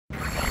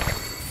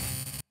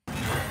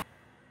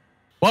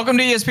Welcome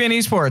to ESPN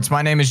Esports.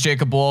 My name is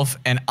Jacob Wolf,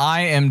 and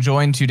I am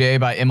joined today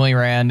by Emily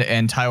Rand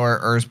and Tyler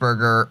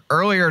Erzberger.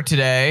 Earlier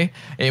today,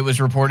 it was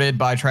reported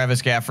by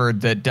Travis Gafford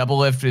that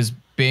Doublelift is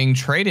being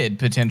traded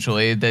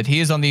potentially, that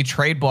he is on the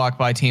trade block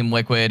by Team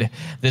Liquid.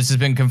 This has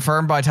been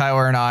confirmed by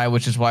Tyler and I,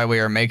 which is why we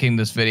are making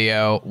this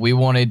video. We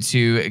wanted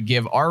to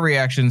give our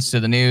reactions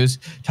to the news,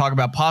 talk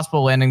about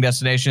possible landing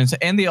destinations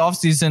and the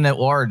offseason at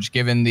large,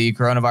 given the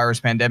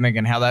coronavirus pandemic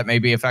and how that may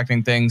be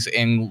affecting things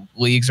in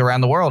leagues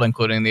around the world,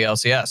 including the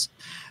LCS.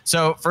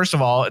 So first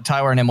of all,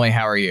 Tyler and Emily,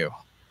 how are you?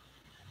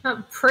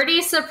 I'm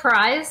pretty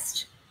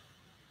surprised.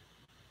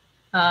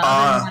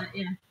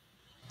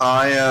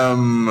 I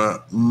am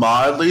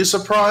mildly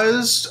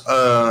surprised.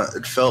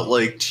 It felt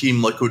like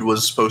Team Liquid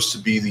was supposed to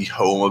be the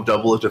home of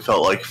Doublelift. It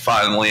felt like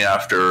finally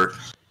after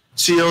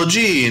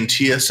CLG and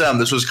TSM,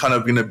 this was kind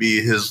of going to be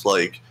his,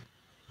 like,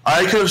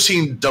 I could have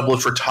seen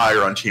Doublelift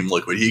retire on Team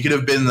Liquid. He could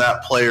have been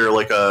that player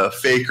like a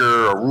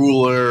Faker, a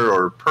Ruler,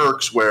 or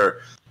Perks, where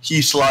he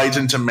slides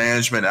into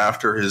management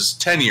after his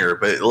tenure,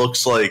 but it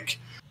looks like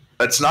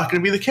that's not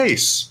going to be the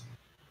case.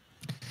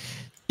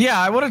 Yeah,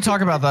 I want to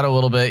talk about that a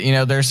little bit. You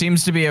know, there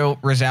seems to be a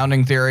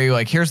resounding theory,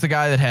 like here's the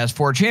guy that has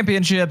 4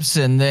 championships,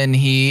 and then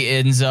he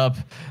ends up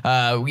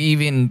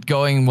even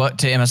going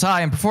to MSI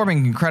and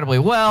performing incredibly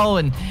well,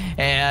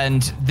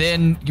 and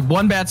then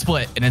one bad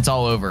split and it's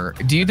all over.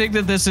 Do you think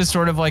that this is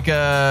sort of like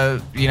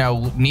a, you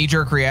know,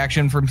 knee-jerk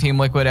reaction from Team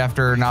Liquid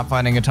after not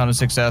finding a ton of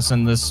success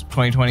in this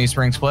 2020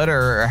 spring split,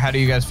 or how do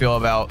you guys feel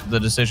about the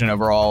decision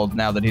overall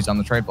now that he's on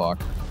the trade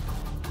block?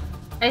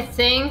 I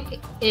think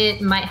it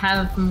might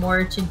have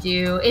more to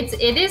do. It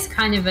is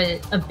kind of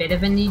a bit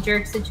of a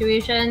knee-jerk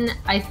situation.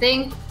 I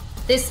think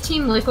this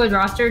Team Liquid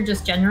roster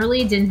just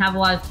generally didn't have a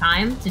lot of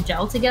time to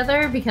gel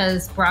together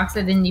because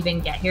Broxa didn't even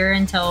get here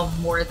until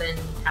more than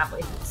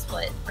halfway through the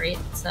split, right?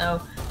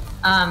 So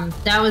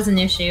that was an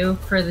issue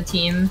for the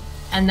team.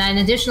 And then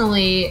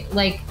additionally,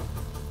 like,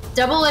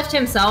 Doublelift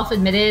himself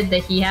admitted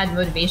that he had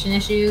motivation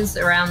issues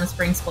around the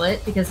spring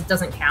split because it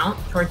doesn't count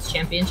towards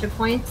championship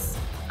points.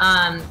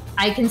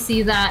 I can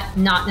see that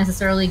not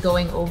necessarily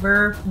going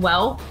over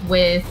well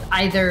with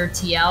either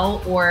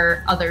TL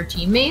or other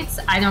teammates.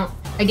 I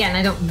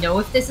don't know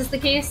if this is the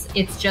case.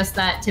 It's just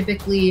that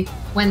typically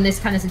when this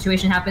kind of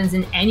situation happens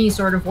in any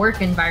sort of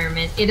work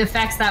environment, it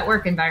affects that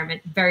work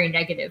environment very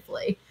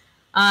negatively.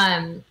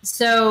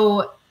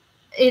 So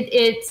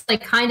it's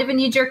like kind of a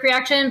knee-jerk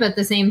reaction, but at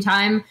the same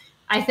time,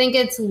 I think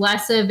it's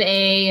less of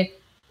a,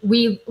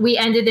 we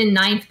ended in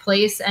 9th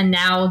place and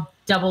now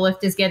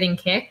Doublelift is getting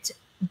kicked.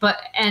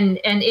 But and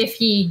if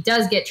he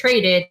does get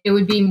traded, it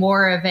would be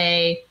more of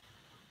a,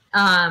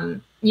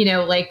 you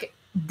know, like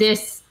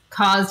this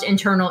caused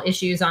internal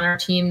issues on our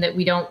team that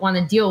we don't want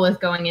to deal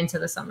with going into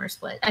the summer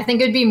split. I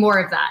think it'd be more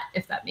of that,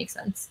 if that makes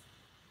sense.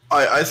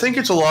 I think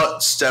it's a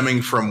lot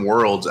stemming from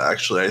Worlds,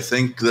 actually. I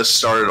think this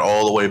started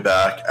all the way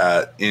back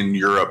in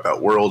Europe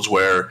at Worlds,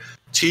 where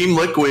Team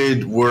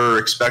Liquid were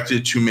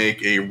expected to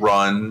make a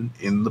run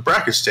in the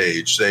bracket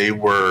stage. They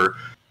were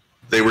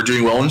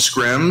doing well in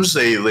scrims.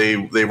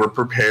 They were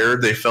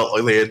prepared. They felt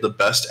like they had the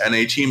best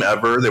NA team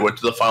ever. They went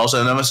to the finals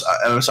at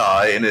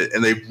MSI,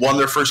 and they won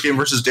their first game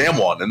versus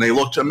Damwon, and they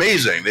looked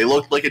amazing. They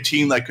looked like a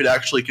team that could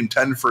actually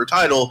contend for a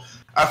title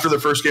after their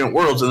first game at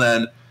Worlds, and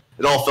then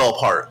it all fell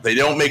apart. They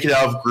don't make it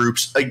out of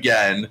groups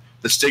again.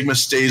 The stigma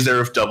stays there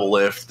with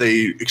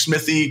Doublelift.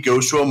 Smithy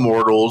goes to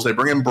Immortals. They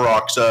bring in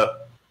Broxa.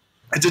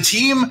 It's a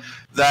team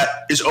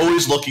that is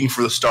always looking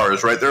for the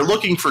stars, right? They're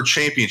looking for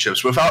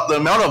championships. Without the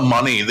amount of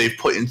money they've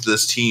put into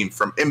this team,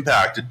 from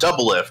Impact to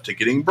Doublelift to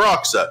getting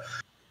Broxa,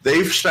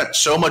 they've spent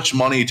so much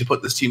money to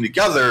put this team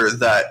together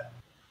that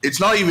it's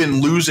not even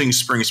losing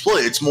spring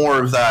split. It's more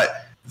of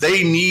that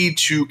they need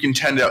to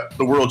contend at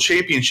the World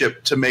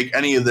Championship to make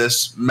any of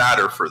this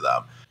matter for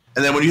them.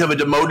 And then when you have a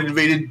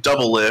demotivated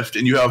Doublelift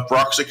and you have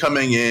Broxa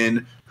coming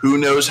in, who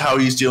knows how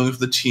he's dealing with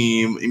the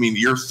team? I mean,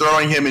 you're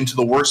throwing him into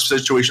the worst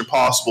situation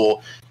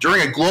possible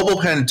during a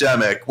global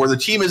pandemic where the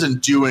team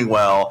isn't doing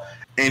well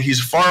and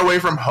he's far away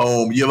from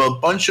home. You have a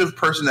bunch of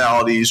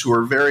personalities who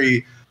are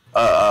very,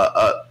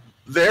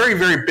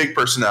 very big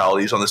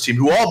personalities on this team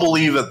who all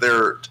believe that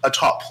they're a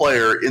top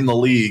player in the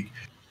league.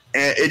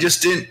 And it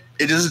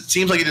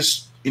seems like it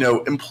just, you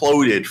know,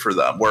 imploded for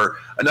them, where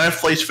a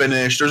 9th place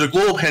finish, there's a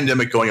global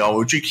pandemic going on,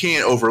 which you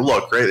can't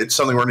overlook, right? It's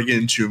something we're going to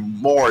get into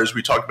more as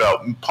we talk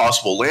about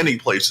possible landing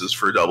places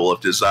for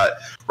Doublelift, is that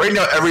right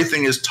now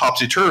everything is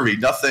topsy-turvy.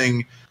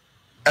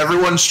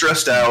 Everyone's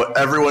stressed out,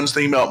 everyone's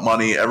thinking about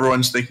money,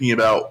 everyone's thinking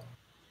about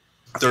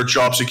their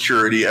job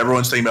security,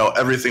 everyone's thinking about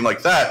everything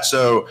like that.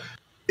 So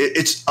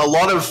it's a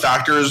lot of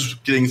factors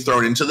getting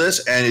thrown into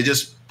this, and it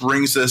just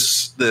brings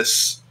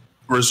this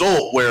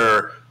result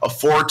where a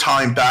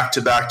 4-time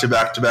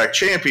back-to-back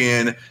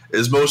champion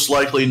is most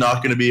likely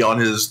not going to be on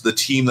the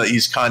team that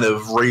he's kind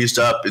of raised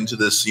up into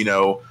this, you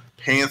know,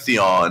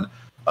 pantheon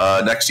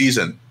next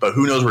season. But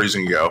who knows where he's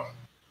going to go.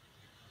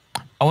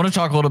 I want to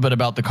talk a little bit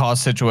about the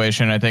cost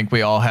situation. I think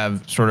we all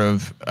have sort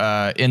of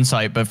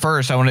insight. But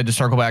first, I wanted to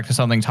circle back to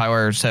something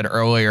Tyler said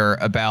earlier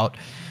about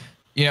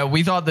You know,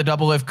 we thought the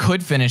Doublelift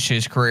could finish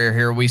his career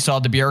here. We saw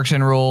the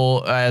Bjergsen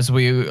rule, as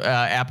we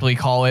aptly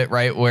call it,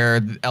 right,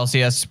 where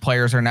LCS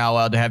players are now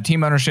allowed to have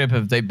team ownership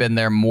if they've been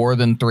there more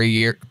than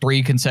 3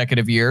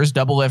 consecutive years.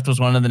 Doublelift was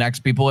one of the next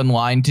people in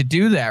line to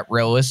do that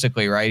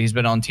realistically, right? He's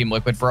been on Team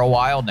Liquid for a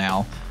while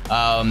now.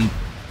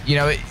 You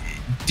know,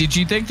 did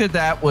you think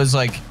that was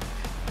like,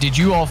 did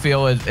you all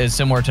feel as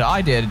similar to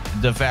I did,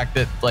 the fact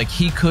that like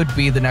he could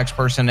be the next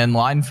person in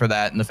line for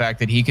that, and the fact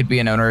that he could be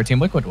an owner of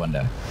Team Liquid one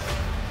day?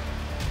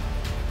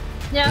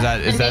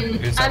 Yeah,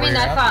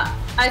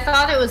 I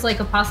thought it was like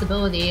a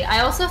possibility.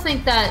 I also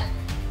think that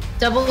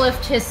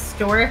Doublelift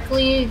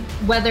historically,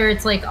 whether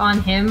it's like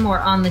on him or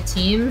on the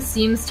team,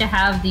 seems to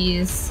have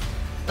these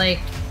like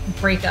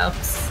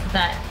breakups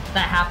that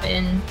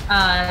happen.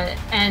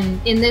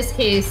 And in this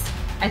case,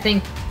 I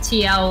think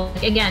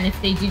TL, again,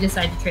 if they do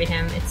decide to trade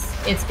him,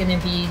 it's going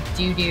to be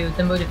due to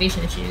the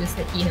motivation issues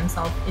that he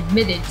himself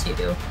admitted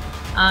to.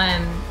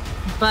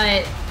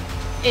 But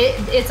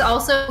it's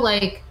also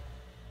like,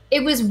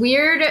 it was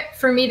weird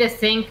for me to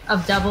think of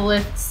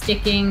Doublelift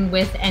sticking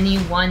with any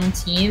one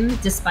team,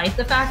 despite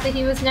the fact that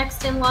he was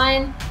next in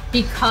line,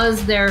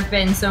 because there have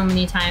been so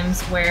many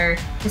times where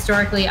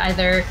historically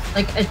either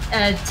like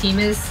a team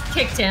has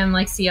kicked him,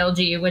 like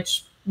CLG,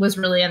 which was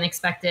really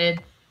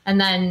unexpected, and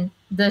then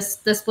the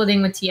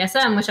splitting with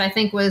TSM, which I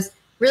think was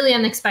really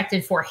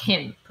unexpected for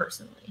him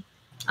personally.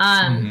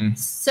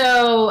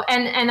 So,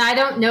 and I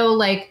don't know,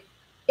 like,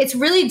 it's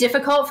really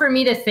difficult for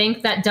me to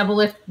think that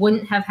Doublelift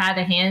wouldn't have had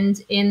a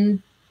hand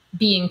in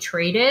being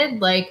traded.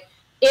 Like,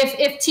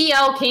 if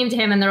TL came to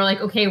him and they're like,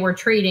 okay, we're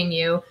trading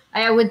you,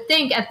 I would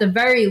think at the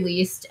very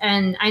least,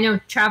 and I know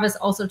Travis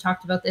also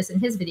talked about this in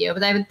his video,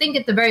 but I would think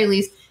at the very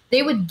least,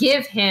 they would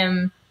give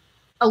him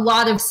a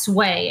lot of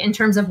sway in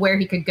terms of where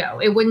he could go.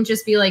 It wouldn't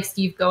just be like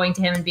Steve going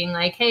to him and being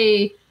like,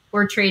 hey,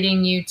 we're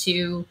trading you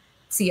to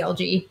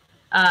CLG.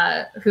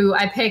 Who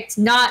I picked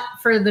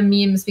not for the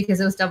memes because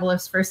it was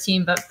Doublelift's first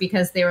team, but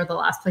because they were the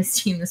last place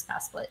team this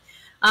past split.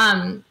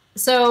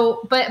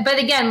 So, but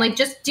again, like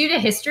just due to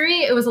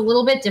history, it was a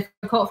little bit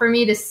difficult for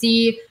me to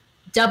see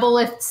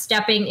Doublelift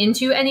stepping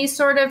into any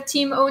sort of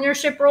team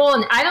ownership role.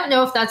 And I don't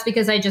know if that's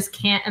because I just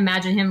can't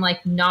imagine him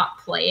like not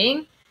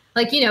playing.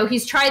 Like, you know,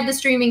 he's tried the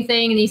streaming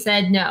thing and he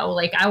said, no,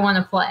 like I want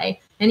to play.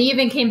 And he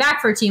even came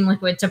back for Team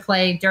Liquid to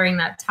play during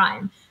that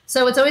time.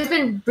 So it's always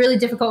been really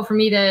difficult for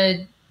me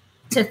to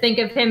think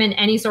of him in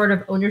any sort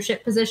of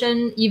ownership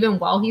position, even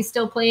while he's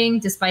still playing,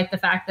 despite the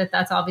fact that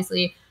that's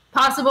obviously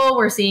possible.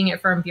 We're seeing it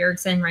from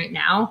Bjergsen right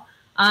now.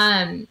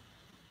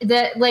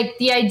 That like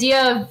the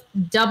idea of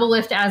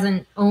Doublelift as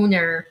an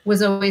owner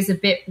was always a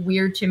bit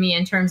weird to me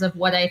in terms of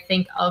what I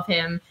think of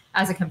him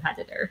as a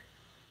competitor.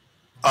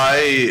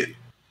 I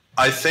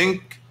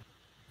think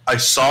I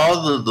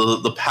saw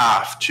the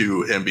path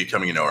to him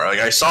becoming an owner. Like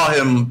I saw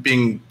him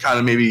being kind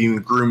of maybe even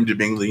groomed to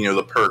being the, you know,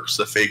 the perks,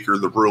 the faker,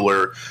 the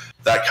ruler,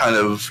 that kind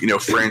of, you know,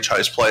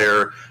 franchise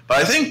player. But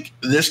I think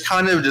this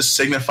kind of just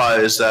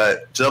signifies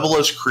that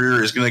Doublelift's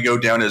career is going to go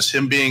down as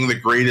him being the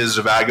greatest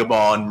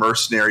vagabond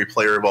mercenary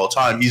player of all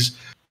time.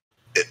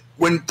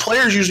 When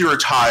players usually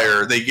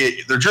retire, they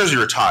get their jersey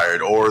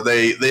retired, or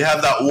they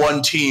have that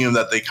one team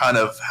that they kind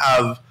of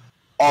have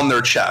on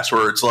their chest,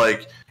 where it's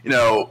like, you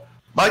know,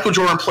 Michael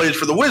Jordan plays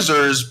for the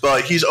Wizards,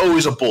 but he's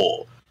always a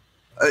Bull.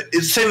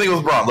 It's the same thing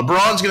with LeBron.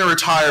 LeBron's going to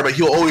retire, but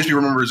he'll always be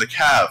remembered as a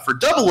Cav. For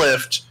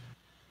Doublelift,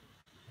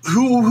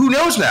 who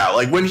knows now?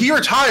 Like when he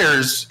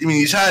retires, I mean,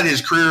 he's had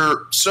his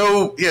career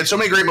he had so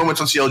many great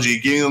moments on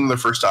CLG, getting them their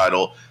first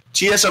title.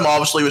 TSM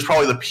obviously was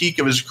probably the peak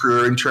of his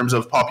career in terms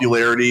of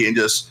popularity and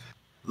just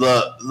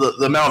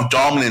the amount of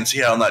dominance he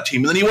had on that team.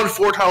 And then he won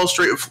 4 titles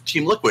straight with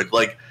Team Liquid.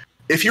 Like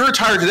if he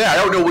retired today, I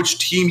don't know which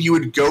team he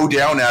would go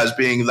down as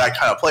being that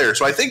kind of player.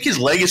 So I think his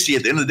legacy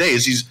at the end of the day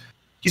is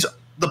he's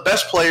the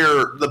best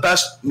player, the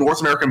best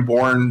North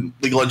American-born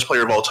League of Legends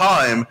player of all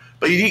time,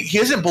 but he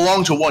hasn't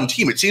belonged to one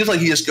team. It seems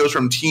like he just goes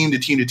from team to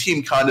team to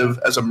team kind of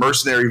as a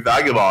mercenary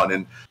vagabond,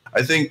 and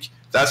I think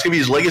that's going to be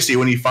his legacy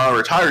when he finally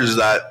retires, is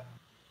that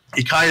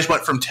he kind of just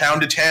went from town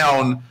to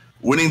town,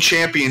 winning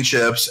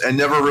championships, and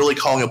never really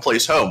calling a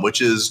place home,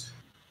 which is,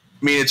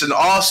 I mean, it's an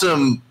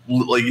awesome,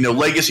 like, you know,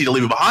 legacy to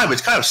leave behind, but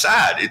it's kind of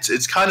sad.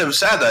 It's kind of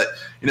sad that,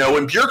 you know,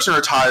 when Bjergsen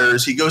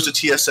retires, he goes to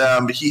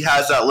TSM, he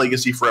has that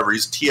legacy forever.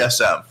 He's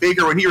TSM.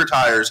 Faker, when he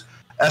retires,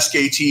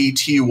 SKT,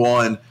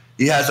 T1,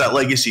 he has that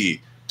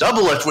legacy.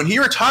 Doublelift, when he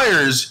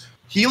retires,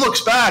 he looks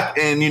back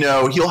and, you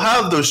know, he'll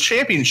have those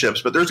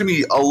championships, but there's going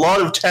to be a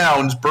lot of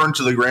towns burned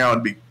to the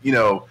ground, you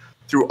know,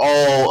 through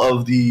all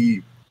of the,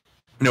 you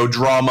know,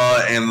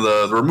 drama and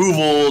the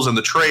removals and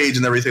the trades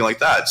and everything like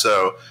that.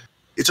 So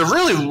it's a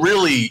really,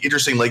 really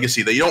interesting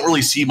legacy that you don't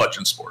really see much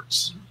in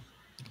sports.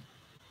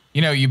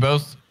 You know, you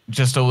both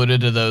just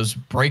alluded to those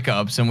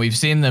breakups, and we've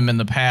seen them in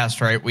the past,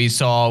 right? We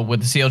saw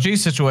with the CLG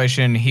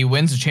situation, he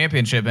wins a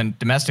championship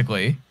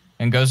domestically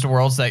and goes to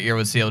Worlds that year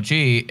with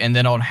CLG, and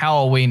then on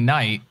Halloween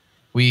night,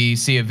 we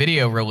see a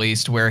video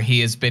released where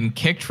he has been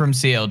kicked from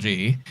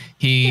CLG.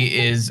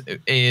 He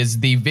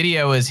the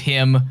video is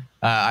him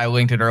I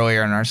linked it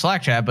earlier in our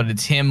Slack chat, but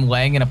it's him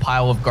laying in a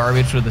pile of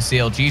garbage with a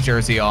CLG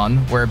jersey on,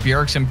 where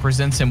Bjergsen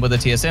presents him with a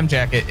TSM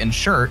jacket and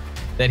shirt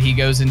that he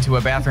goes into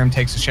a bathroom,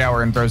 takes a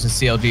shower, and throws a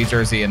CLG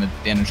jersey in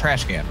a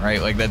trash can,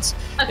 right? Like it's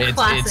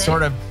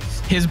sort of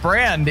his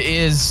brand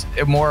is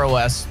more or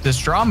less this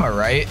drama,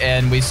 right?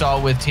 And we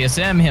saw with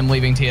TSM, him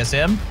leaving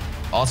TSM,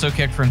 also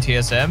kicked from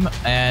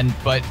TSM,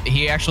 but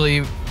he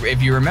actually,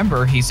 if you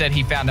remember, he said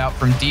he found out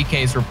from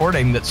DK's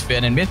reporting that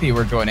Sven and Mithy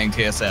were joining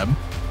TSM.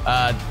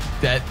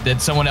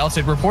 That someone else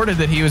had reported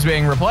that he was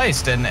being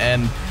replaced,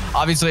 and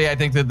obviously I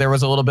think that there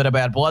was a little bit of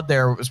bad blood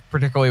there,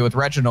 particularly with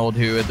Reginald,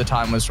 who at the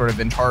time was sort of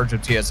in charge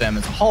of TSM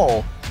as a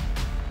whole.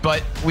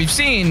 But we've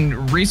seen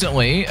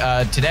recently,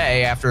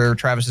 today, after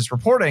Travis's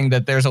reporting,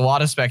 that there's a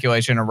lot of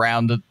speculation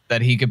around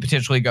that he could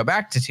potentially go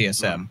back to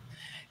TSM.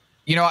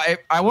 You know,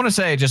 I want to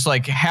say just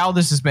like how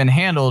this has been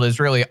handled is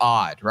really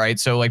odd, right?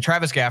 So like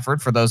Travis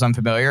Gafford, for those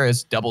unfamiliar,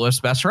 is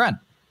Doublelift's best friend.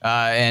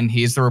 And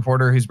he's the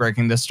reporter who's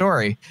breaking this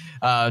story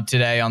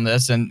today on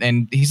this.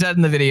 And he said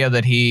in the video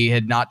that he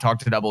had not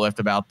talked to Doublelift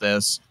about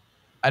this.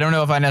 I don't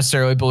know if I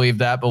necessarily believe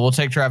that, but we'll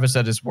take Travis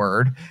at his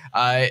word.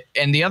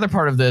 And the other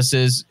part of this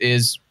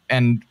is,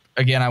 and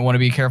again, I want to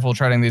be careful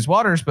treading these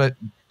waters, but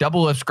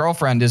Doublelift's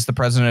girlfriend is the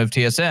president of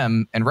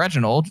TSM, and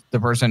Reginald, the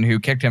person who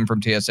kicked him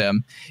from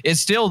TSM, is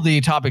still the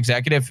top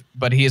executive,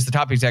 but he is the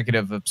top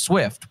executive of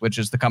Swift, which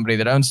is the company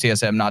that owns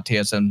TSM, not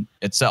TSM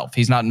itself.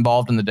 He's not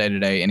involved in the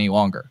day-to-day any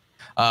longer.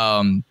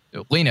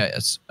 Lena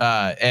is.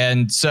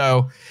 And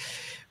so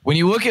when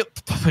you look at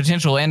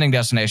potential landing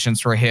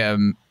destinations for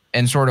him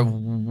and sort of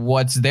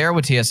what's there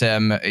with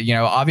TSM, you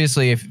know,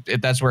 obviously if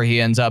that's where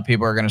he ends up,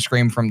 people are going to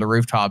scream from the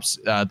rooftops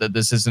that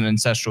this is an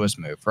incestuous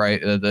move,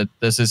 right? That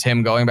this is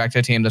him going back to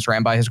a team that's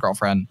ran by his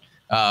girlfriend.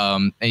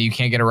 And you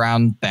can't get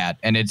around that.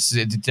 And it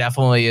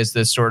definitely is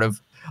this sort of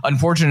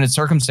unfortunate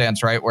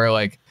circumstance, right? Where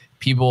like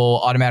people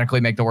automatically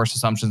make the worst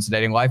assumptions in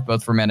dating life,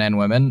 both for men and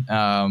women,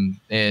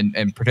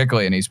 and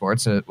particularly in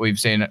esports. We've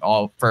seen it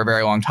all for a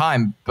very long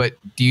time. But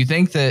do you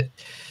think that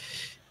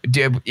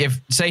if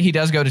say he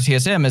does go to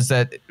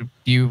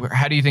TSM,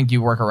 how do you think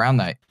you work around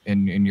that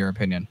in your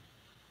opinion?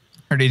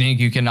 Or do you think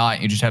you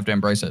cannot, you just have to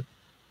embrace it?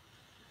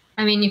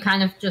 I mean, you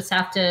kind of just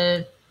have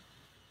to,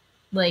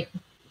 like,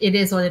 it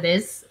is what it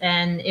is.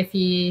 And if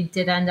he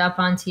did end up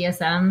on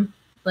TSM,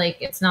 like,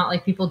 it's not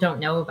like people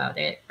don't know about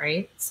it,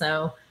 right?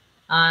 So,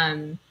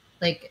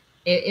 like,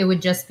 it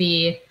would just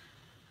be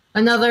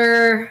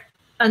another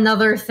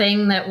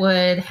thing that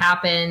would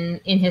happen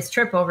in his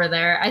trip over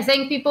there. I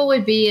think people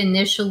would be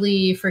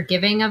initially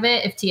forgiving of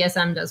it if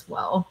TSM does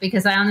well,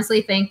 because I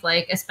honestly think,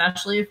 like,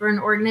 especially for an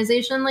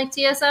organization like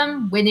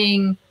TSM,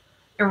 winning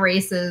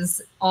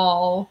erases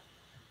all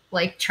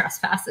like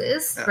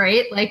trespasses,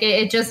 right? Like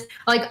it just,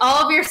 like,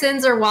 all of your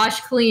sins are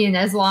washed clean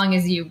as long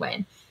as you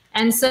win.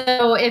 And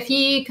so if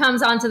he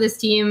comes onto this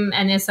team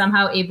and is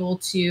somehow able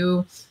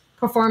to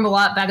perform a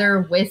lot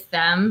better with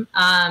them,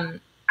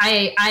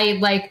 I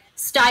like,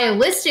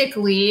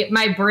 stylistically,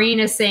 my brain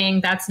is saying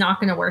that's not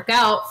going to work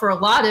out for a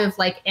lot of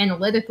like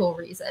analytical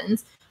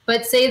reasons.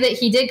 But say that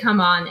he did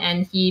come on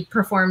and he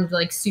performed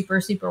like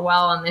super, super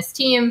well on this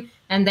team,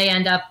 and they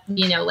end up,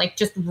 you know, like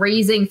just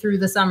raising through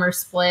the summer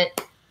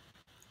split,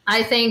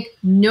 I think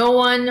no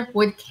one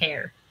would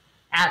care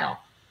at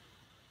all.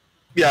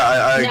 Yeah,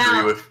 I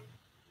agree with.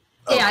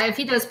 Yeah, if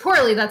he does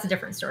poorly, that's a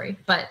different story.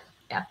 But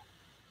yeah.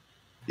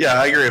 Yeah,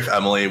 I agree with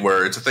Emily,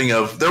 where it's a thing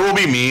of there will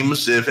be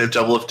memes if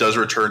Doublelift does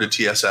return to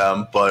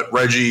TSM, but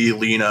Reggie,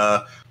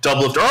 Lena,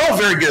 Doublelift are all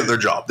very good at their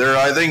job.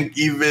 I think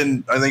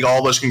all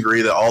of us can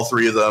agree that all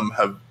three of them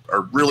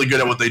are really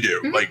good at what they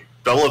do. Mm-hmm. Like,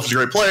 Doublelift is a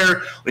great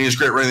player, Lena's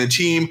great running the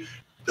team.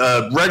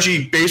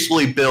 Reggie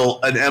basically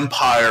built an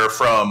empire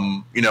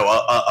from, you know,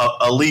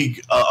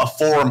 a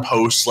forum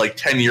post like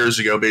 10 years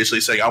ago, basically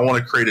saying, I want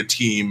to create a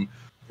team.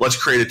 Let's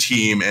create a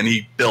team, and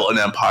he built an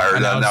empire.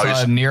 And now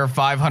he's a near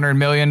 $500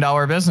 million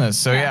business.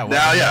 So yeah,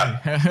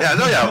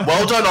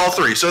 well done, all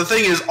three. So the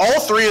thing is, all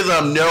three of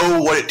them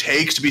know what it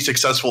takes to be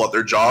successful at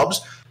their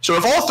jobs. So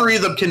if all three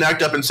of them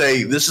connect up and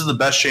say, this is the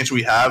best chance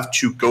we have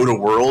to go to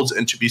Worlds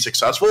and to be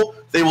successful,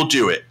 they will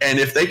do it. And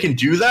if they can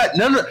do that,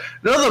 none of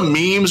the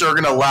memes are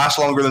going to last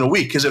longer than a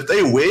week, because if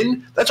they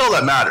win, that's all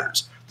that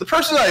matters. The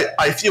person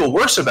I feel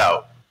worse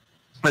about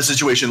the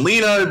situation,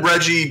 Lena,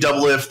 Reggie,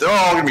 Doublelift, they're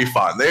all going to be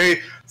fine.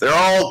 They're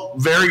all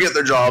very good at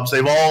their jobs.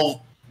 They've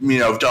all, you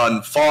know,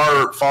 done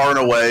far and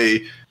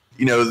away,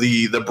 you know,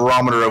 the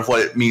barometer of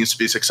what it means to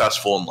be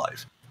successful in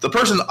life. The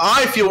person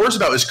I feel worse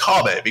about is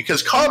Kabe,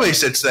 because Kabe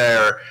sits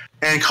there,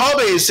 and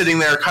Kabe is sitting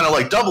there kind of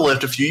like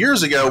Doublelift a few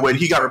years ago when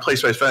he got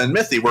replaced by Sven and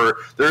Mithy, where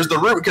there's the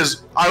rumor,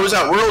 because I was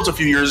at Worlds a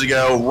few years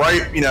ago,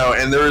 right, you know,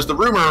 and there was the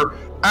rumor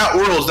at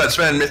Worlds that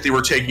Sven and Mithy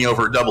were taking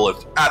over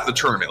Doublelift at the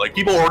tournament. Like,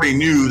 people already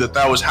knew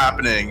that was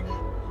happening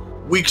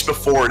weeks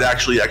before it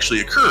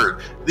actually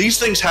occurred. These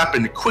things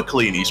happen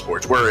quickly in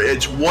esports, where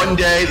it's one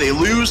day they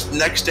lose, the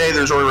next day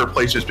there's already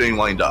replacements being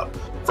lined up.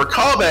 For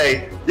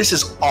Kabe, this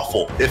is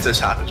awful if this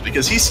happens,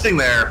 because he's sitting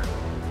there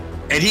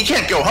and he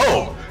can't go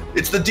home.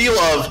 It's the deal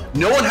of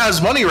no one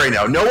has money right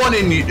now. No one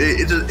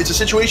it's a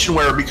situation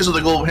where, because of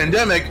the global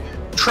pandemic,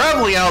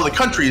 traveling out of the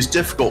country is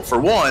difficult for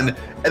one,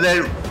 and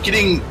then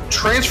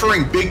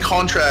transferring big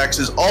contracts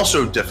is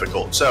also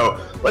difficult. So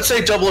let's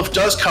say Doublelift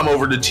does come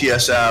over to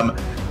TSM,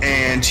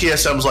 and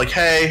TSM's like,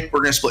 hey, we're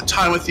going to split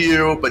time with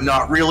you, but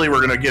not really.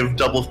 We're going to give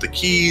Doublelift the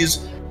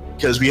keys,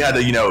 because we had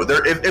to,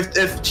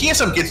 if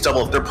TSM gets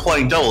Doublelift, they're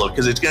playing Doublelift,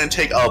 because it's going to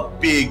take a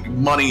big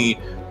money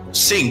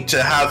sink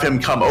to have him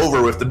come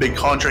over with the big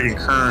contract and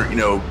current,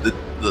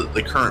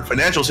 the current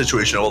financial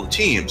situation of all the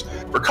teams.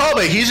 For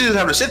Kabe, he's just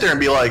having to sit there and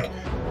be like,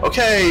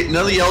 okay,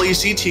 none of the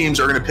LEC teams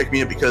are going to pick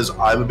me up because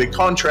I have a big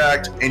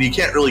contract, and he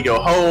can't really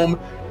go home.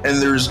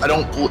 And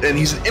and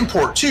he's an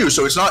import too,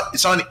 so it's not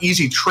an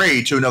easy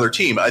trade to another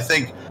team. I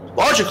think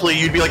logically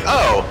you'd be like,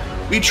 oh,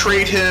 we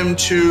trade him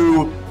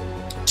to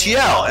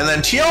TL, and then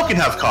TL can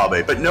have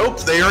Kabe, but nope,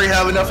 they already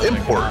have enough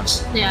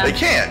imports. Yeah. They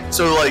can't.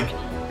 So like,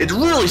 it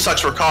really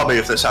sucks for Kabe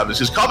if this happens,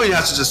 because Kabe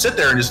has to just sit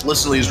there and just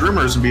listen to these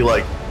rumors and be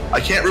like, I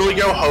can't really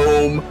go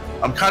home.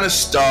 I'm kind of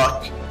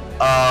stuck.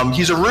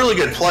 He's a really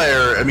good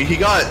player. I mean, he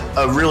got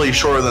a really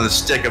shorter than a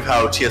stick of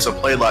how TSM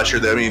played last year.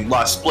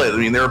 Last split. I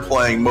mean, they were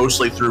playing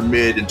mostly through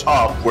mid and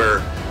top, where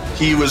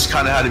he was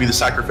kind of had to be the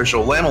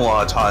sacrificial lamb a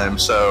lot of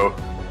times. So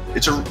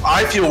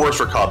I feel worse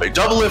for Kabe.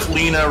 Doublelift,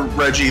 Lina,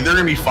 Reggie, they're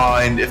gonna be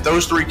fine. If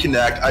those three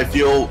connect, I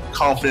feel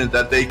confident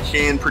that they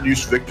can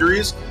produce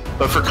victories.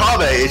 But for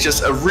Kabe, it's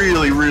just a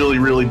really, really,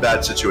 really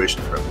bad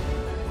situation for him.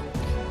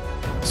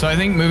 So I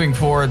think moving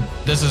forward,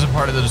 this is a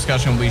part of the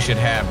discussion we should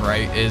have,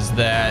 right? Is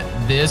that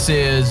this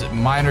is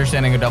my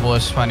understanding of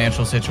Doublelift's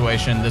financial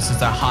situation. This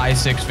is a high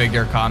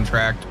six-figure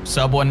contract,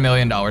 sub $1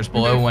 million,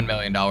 below $1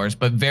 million,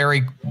 but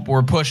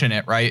we're pushing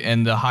it, right?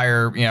 In the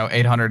higher,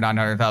 $800,000,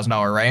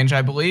 $900,000 range,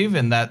 I believe,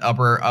 in that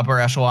upper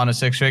echelon of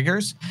six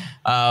figures.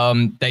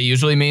 That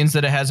usually means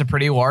that it has a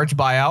pretty large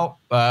buyout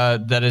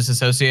that is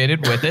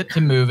associated with it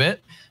to move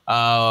it.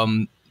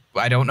 I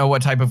don't know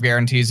what type of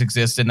guarantees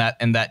exist in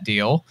that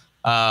deal.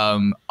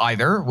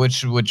 Either,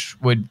 which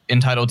would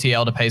entitle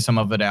TL to pay some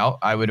of it out,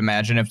 I would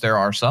imagine, if there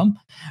are some.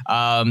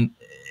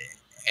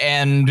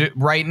 And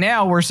right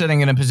now we're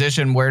sitting in a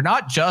position where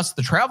not just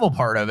the travel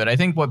part of it. I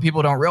think what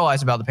people don't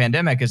realize about the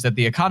pandemic is that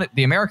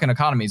the American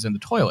economy is in the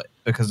toilet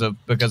because of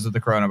the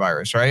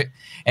coronavirus, right?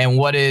 And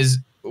what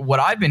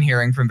I've been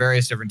hearing from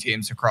various different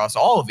teams across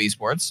all of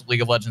esports,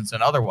 League of Legends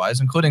and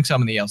otherwise, including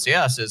some in the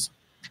LCS, is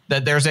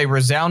that there's a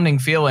resounding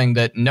feeling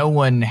that no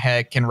one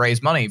can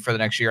raise money for the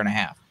next year and a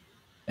half.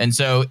 And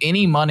so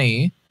any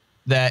money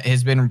that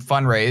has been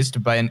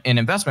fundraised in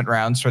investment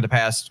rounds for the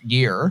past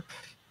year,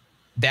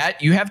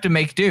 that you have to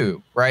make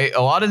do, right?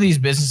 A lot of these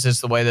businesses,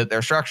 the way that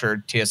they're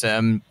structured,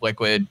 TSM,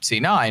 Liquid,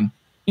 C9,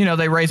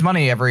 they raise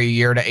money every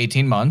year to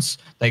 18 months.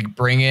 They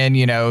bring in,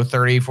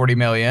 30, 40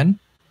 million,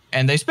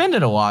 and they spend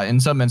it a lot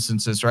in some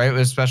instances, right?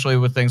 Especially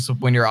with things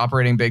when you're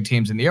operating big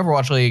teams in the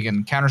Overwatch League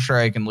and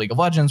Counter-Strike and League of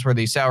Legends, where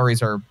these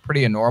salaries are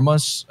pretty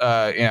enormous,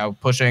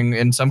 pushing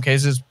in some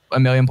cases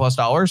 $1 million plus,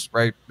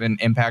 right? In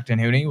Impact and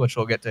Huni, which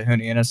we'll get to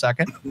Huni in a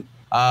second.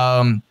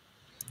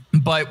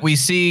 But we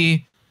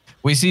see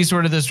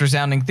sort of this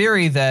resounding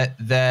theory that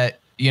they're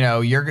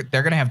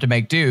going to have to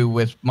make do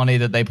with money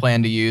that they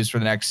plan to use for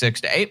the next 6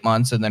 to 8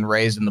 months and then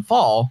raise in the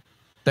fall.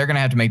 They're going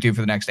to have to make do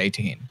for the next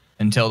 18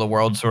 until the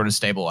world sort of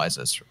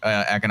stabilizes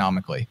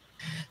economically.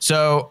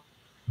 So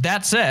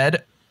that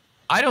said,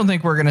 I don't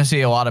think we're going to see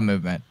a lot of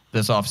movement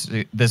this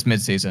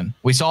midseason.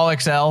 We saw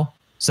Excel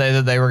say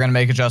that they were going to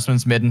make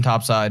adjustments mid and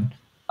top side.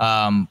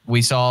 Now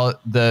we see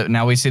the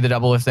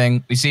Doublelift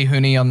thing. We see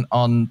Huni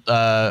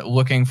on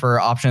looking for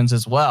options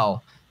as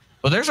well.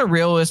 But there's a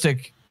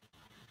realistic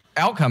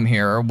outcome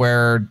here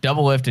where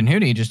Doublelift and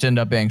Huni just end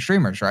up being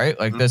streamers, right?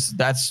 Like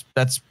that's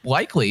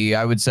likely,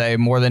 I would say,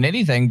 more than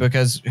anything,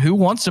 because who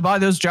wants to buy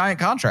those giant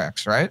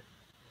contracts, right?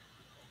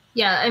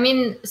 Yeah, I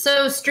mean,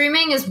 so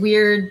streaming is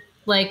weird.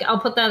 Like, I'll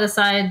put that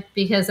aside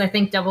because I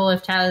think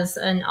Doublelift has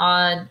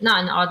not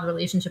an odd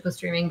relationship with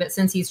streaming, but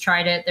since he's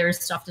tried it, there's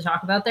stuff to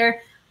talk about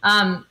there.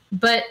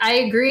 But I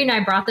agree, and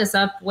I brought this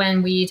up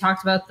when we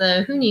talked about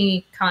the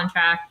Huni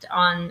contract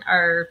on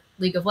our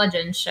League of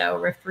Legends show,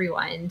 Rift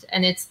Rewind,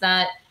 and it's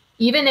that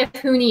even if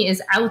Huni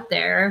is out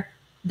there,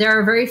 there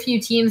are very few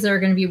teams that are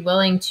going to be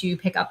willing to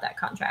pick up that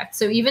contract.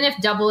 So even if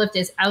Doublelift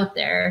is out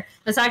there,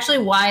 that's actually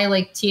why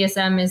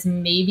TSM is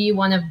maybe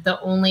one of the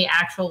only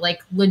actual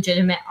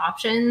legitimate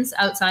options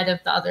outside of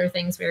the other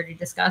things we already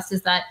discussed,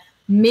 is that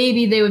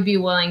maybe they would be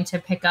willing to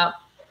pick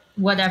up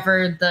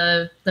whatever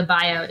the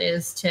buyout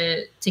is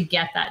to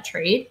get that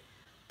trade.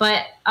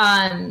 But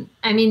I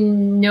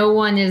mean, no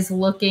one is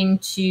looking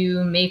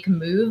to make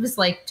moves.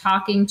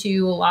 Talking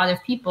to a lot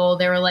of people,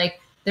 they were like,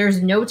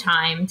 there's no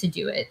time to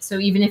do it. So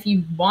even if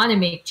you want to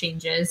make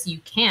changes, you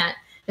can't,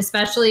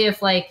 especially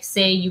if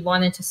say you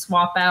wanted to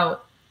swap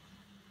out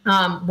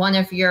one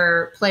of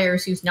your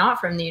players who's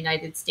not from the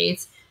United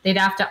States, they'd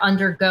have to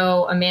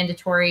undergo a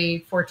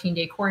mandatory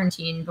 14-day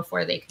quarantine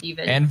before they could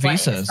even play,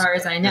 visas, as far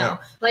as I know.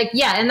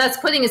 Yeah. And that's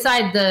putting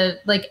aside the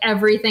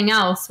everything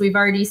else. We've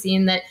already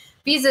seen that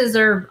visas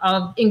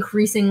are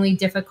increasingly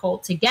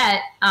difficult to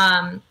get,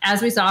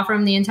 as we saw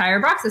from the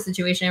entire Broxa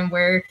situation,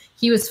 where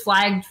he was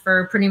flagged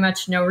for pretty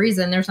much no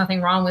reason. There's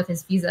nothing wrong with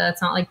his visa.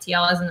 It's not like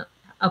TL hasn't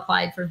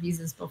applied for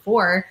visas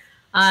before.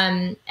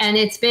 And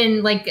it's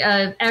been like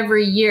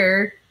every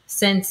year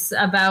since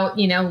about,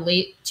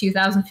 late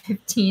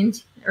 2015,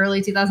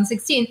 early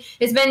 2016,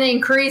 it's been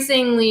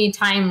increasingly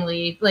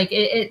timely. Like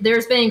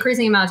there's been an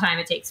increasing amount of time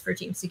it takes for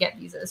teams to get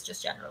visas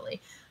just generally.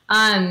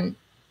 And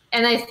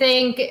I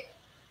think,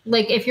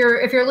 like, if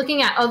you're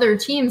looking at other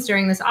teams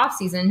during this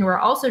offseason who are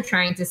also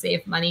trying to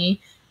save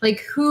money,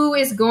 like, who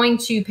is going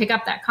to pick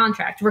up that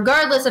contract,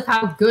 regardless of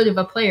how good of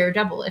a player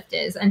Doublelift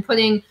is, and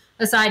putting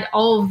aside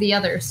all of the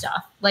other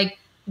stuff? Like,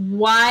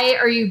 why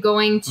are you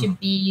going to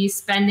be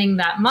spending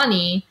that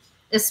money,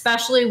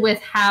 especially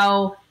with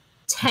how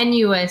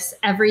tenuous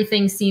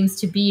everything seems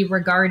to be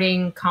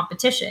regarding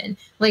competition?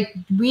 Like,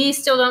 we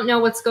still don't know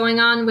what's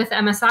going on with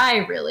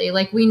MSI, really.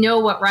 Like, we know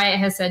what Riot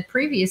has said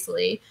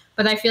previously,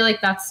 but I feel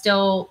like that's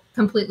still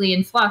completely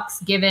in flux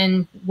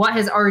given what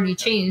has already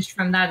changed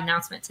from that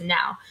announcement to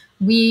now.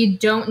 We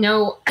don't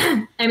know.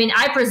 I mean,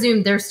 I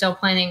presume they're still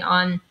planning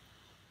on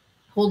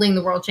holding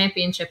the world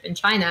championship in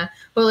China,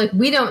 but like,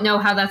 we don't know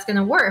how that's going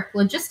to work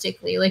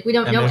logistically. Like, we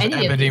don't know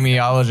any of these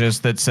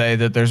epidemiologists that say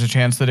that there's a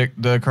chance that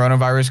the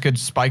coronavirus could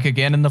spike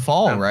again in the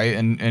fall, right?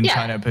 In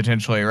China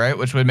potentially, right?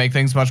 Which would make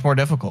things much more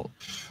difficult.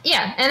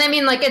 Yeah. And I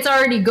mean, like, it's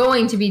already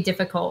going to be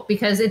difficult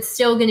because it's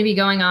still going to be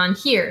going on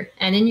here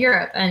and in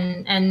Europe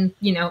and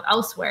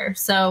elsewhere.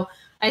 So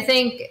I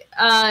think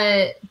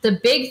the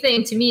big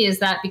thing to me is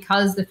that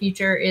because the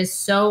future is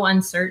so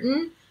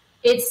uncertain,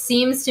 it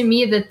seems to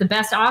me that the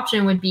best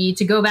option would be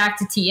to go back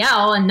to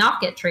TL and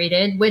not get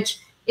traded, which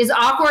is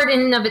awkward in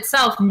and of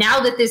itself now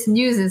that this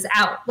news is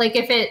out. Like,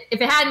 if it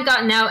hadn't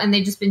gotten out and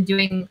they'd just been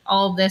doing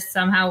all of this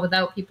somehow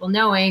without people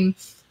knowing,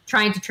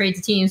 trying to trade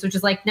to teams, which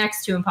is like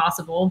next to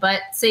impossible,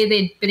 but say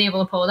they'd been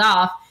able to pull it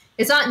off,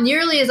 it's not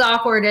nearly as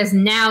awkward as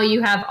now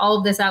you have all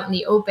of this out in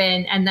the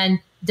open and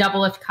then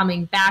Doublelift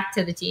coming back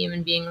to the team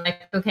and being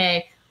like,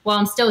 okay, well,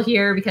 I'm still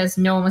here because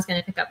no one was going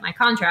to pick up my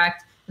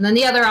contract. And then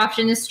the other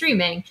option is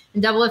streaming.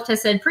 And Doublelift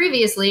has said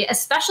previously,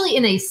 especially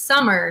in a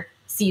summer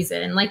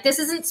season, like, this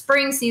isn't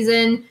spring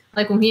season,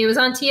 like when he was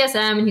on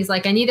TSM and he's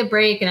like, I need a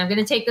break and I'm going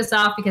to take this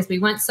off because we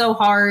went so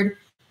hard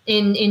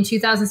in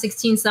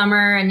 2016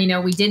 summer and,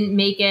 we didn't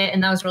make it.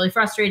 And that was really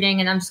frustrating.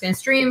 And I'm just going to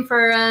stream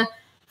for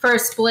a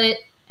split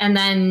and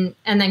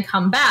then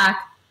come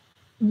back.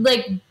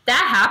 Like,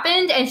 that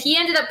happened. And he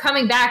ended up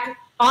coming back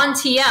on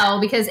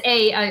TL because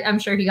I'm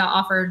sure he got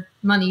offered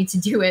money to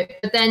do it,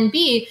 but then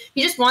B,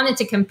 he just wanted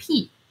to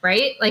compete,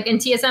 right? Like, and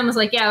TSM was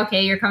like, yeah,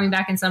 okay, you're coming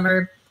back in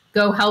summer,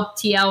 go help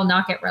TL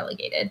not get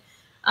relegated.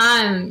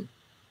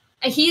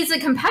 He's a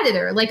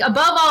competitor, like,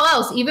 above all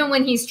else, even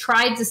when he's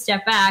tried to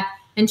step back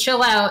and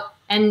chill out,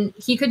 and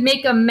he could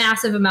make a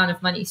massive amount of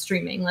money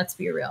streaming, let's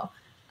be real.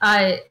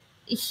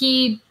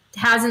 He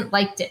hasn't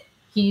liked it.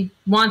 He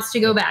wants to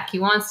go back. He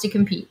wants to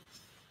compete.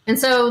 And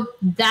so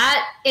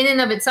that in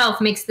and of itself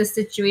makes this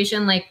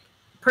situation like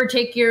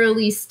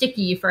particularly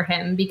sticky for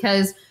him,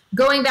 because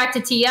going back to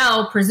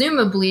TL,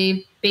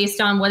 presumably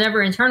based on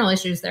whatever internal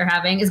issues they're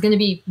having, is going to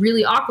be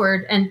really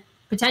awkward and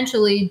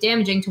potentially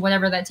damaging to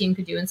whatever that team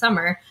could do in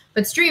summer.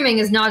 But streaming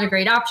is not a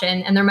great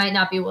option, and there might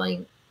not be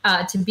willing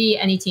to be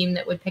any team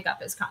that would pick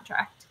up his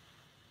contract.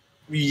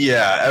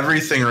 Yeah,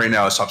 everything right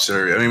now is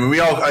topsy-turvy. I mean,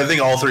 I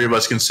think all three of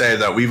us can say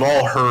that we've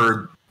all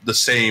heard the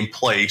same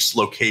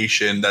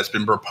location that's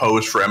been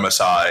proposed for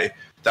MSI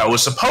that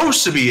was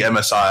supposed to be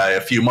MSI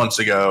a few months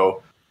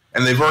ago,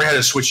 and they've already had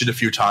to switch it a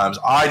few times.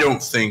 I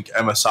don't think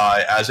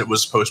MSI, as it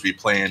was supposed to be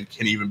planned,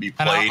 can even be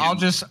played. And I'll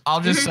just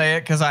say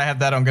it because I have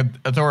that on good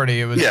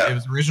authority. It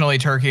was originally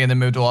Turkey and then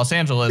moved to Los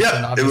Angeles. Yeah,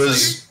 and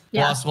obviously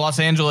Los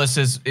Angeles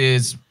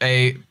is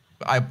a.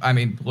 I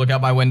mean, look out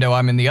my window.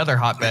 I'm in the other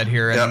hotbed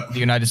here in the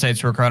United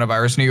States for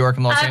coronavirus. New York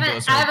and Los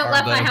Angeles. I haven't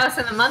left my house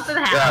in a month and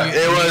a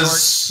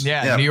half.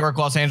 Yeah, New York,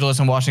 Los Angeles,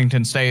 and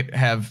Washington State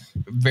have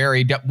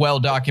very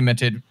well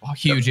documented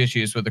huge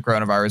issues with the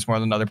coronavirus, more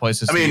than other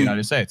places in the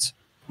United States.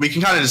 We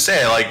can kind of just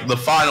say, like, the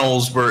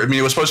finals were,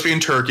 it was supposed to be in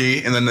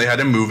Turkey, and then they had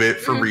to move it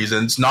for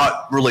reasons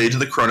not related to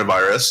the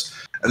coronavirus.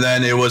 And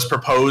then it was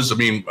proposed,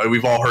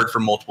 we've all heard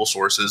from multiple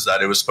sources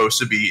that it was supposed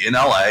to be in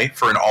LA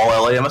for an all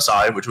LA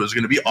MSI, which was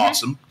going to be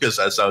awesome, because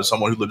as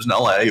someone who lives in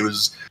LA, it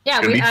was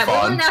going to be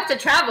fun. We didn't have to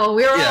travel.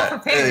 We were all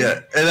prepared.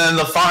 Yeah. And then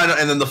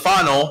the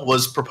final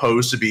was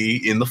proposed to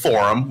be in the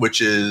Forum,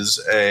 which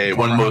is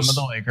former home of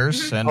the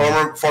Lakers,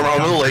 former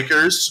home of the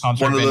Lakers,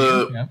 one of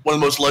the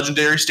most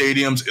legendary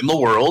stadiums in the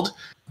world.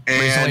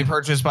 And recently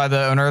purchased by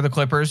the owner of the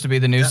Clippers to be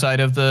the new site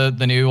of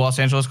the new Los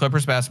Angeles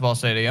Clippers basketball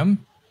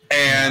stadium.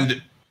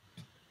 And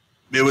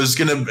it was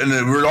and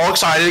we were all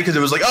excited because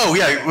it was like,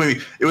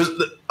 it was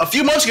a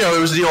few months ago. It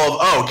was the deal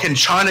of, can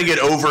China get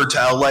over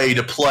to LA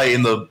to play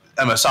in the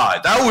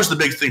MSI? That was the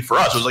big thing for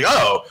us. It was like,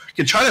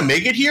 can China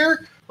make it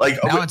here? Like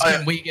now it's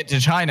can we get to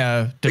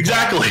China?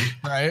 Exactly.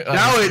 Right.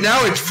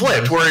 Now it's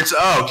flipped where it's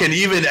can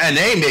even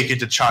NA make it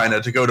to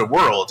China to go to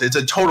Worlds? It's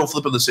a total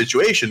flip of the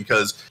situation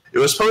because it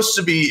was supposed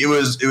to be it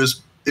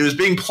was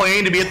being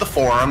planned to be at the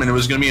Forum and it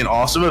was going to be an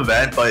awesome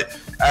event, but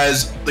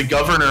as the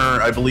governor,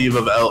 I believe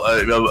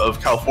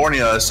of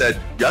California said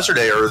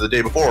yesterday or the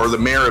day before, the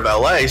mayor of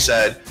LA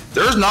said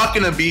there's not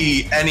going to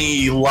be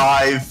any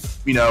live,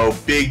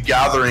 big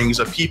gatherings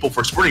of people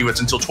for sporting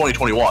events until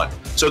 2021.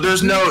 So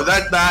there's no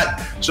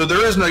so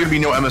there is not going to be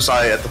no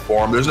MSI at the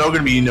Forum. There's going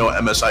to be no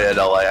MSI at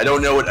LA. I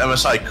don't know what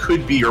MSI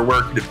could be or where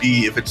it could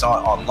be if it's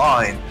not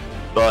online,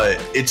 but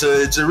it's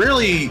a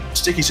really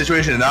sticky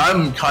situation, and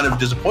I'm kind of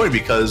disappointed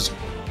because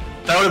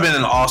that would have been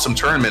an awesome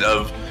tournament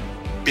of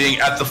being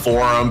at the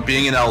Forum,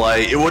 being in LA.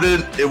 It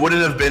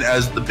wouldn't have been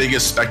as the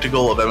biggest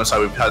spectacle of MSI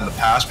we've had in the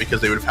past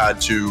because they would have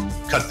had to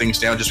cut things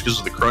down just because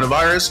of the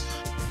coronavirus.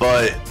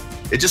 But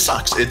it just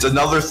sucks. It's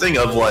another thing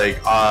of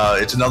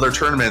it's another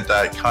tournament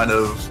that kind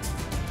of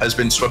has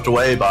been swept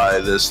away by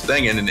this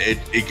thing, and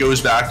it goes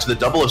back to the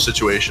Doublelift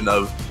situation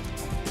of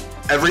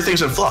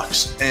everything's in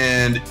flux,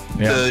 and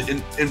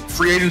in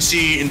free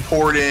agency,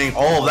 importing,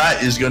 all of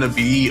that is going to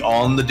be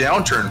on the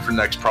downturn for the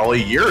next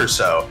probably year or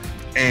so.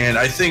 And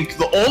I think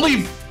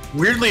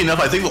weirdly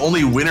enough, the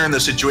only winner in the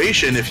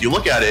situation, if you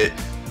look at it,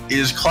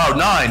 is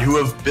Cloud9,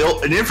 who have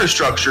built an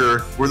infrastructure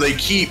where they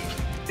keep,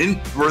 they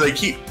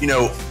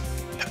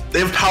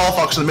have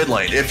Palafox in the mid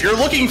lane. If you're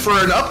looking for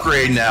an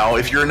upgrade now,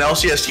 if you're an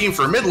LCS team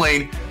for a mid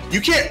lane,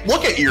 you can't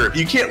look at Europe.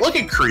 You can't look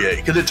at Korea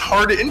because it's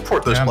hard to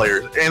import those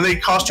players, and they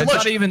cost too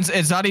much.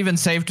 It's not even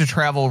safe to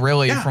travel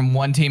really from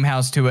one team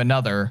house to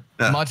another.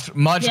 Yeah. Much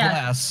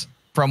less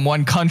from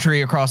one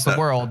country across the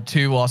world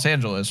to Los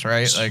Angeles,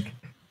 right?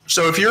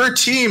 So if you're a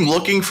team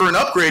looking for an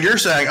upgrade, you're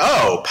saying,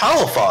 "Oh,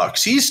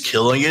 Palafox, he's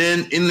killing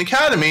it in the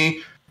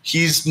academy.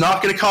 He's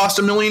not going to cost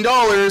 $1 million,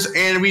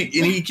 and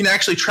he can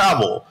actually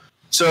travel."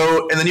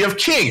 So, and then you have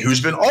King,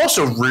 who's been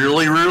also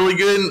really, really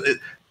good.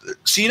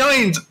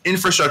 C9's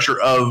infrastructure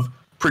of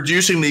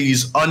producing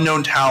these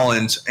unknown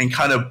talents and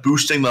kind of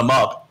boosting them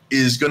up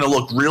is going to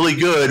look really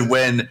good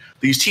when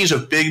these teams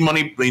with big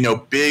money,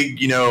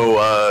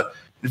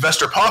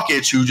 investor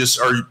pockets who just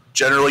are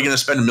generally going to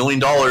spend $1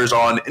 million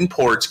on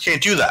imports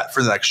can't do that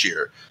for the next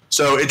year.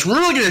 So it's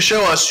really going to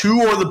show us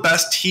who are the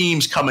best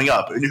teams coming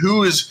up and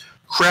who is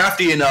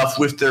crafty enough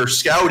with their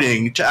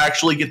scouting to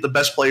actually get the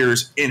best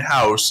players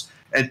in-house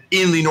and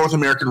in the North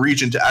American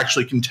region to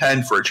actually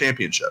contend for a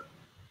championship.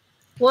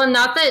 Well,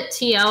 not that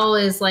TL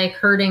is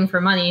hurting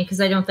for money, because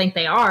I don't think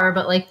they are,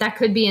 but that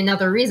could be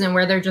another reason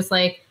where they're just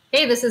hey,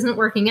 this isn't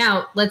working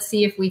out. Let's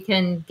see if we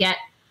can get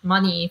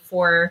money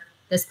for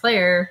this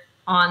player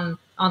on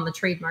the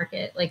trade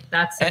market.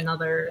 That's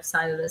another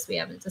side of this we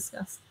haven't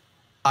discussed.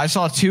 I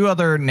saw two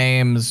other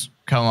names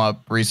come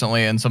up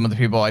recently and some of the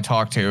people I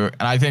talked to,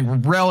 and I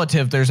think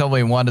there's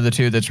only one of the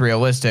two that's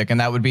realistic, and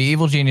that would be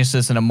Evil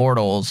Geniuses and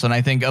Immortals. And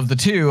I think of the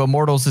two,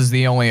 Immortals is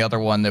the only other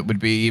one that would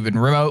be even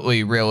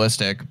remotely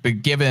realistic,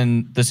 but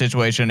given the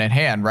situation at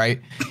hand, right?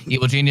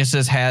 Evil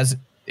Geniuses has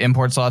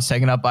import slots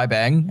taken up by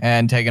Peng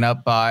and taken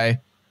up by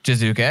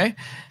Jizuke.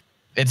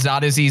 It's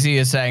not as easy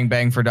as saying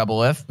Peng for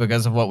Doublelift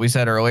because of what we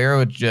said earlier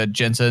with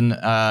Jensen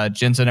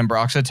and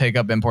Broxa take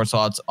up import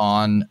slots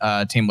on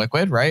Team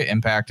Liquid, right?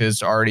 Impact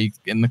is already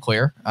in the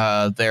clear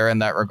there in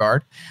that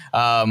regard.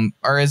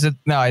 Or is it?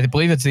 No, I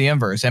believe it's the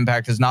inverse.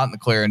 Impact is not in the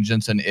clear and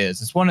Jensen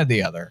is. It's one or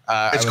the other.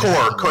 It's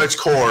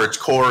core. It's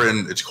core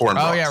and Broxa.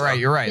 Oh, yeah, right.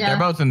 You're right. Yeah. They're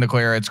both in the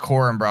clear. It's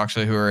core and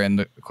Broxa who are in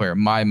the clear.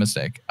 My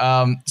mistake.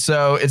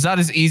 So it's not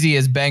as easy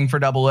as Peng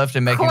for Doublelift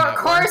and making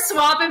core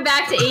swapping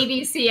back to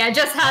ADC. I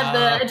just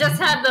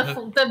had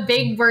the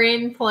big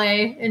brain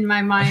play in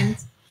my mind.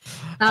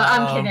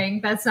 I'm kidding.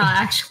 That's not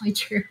actually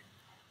true.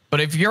 But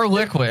if you're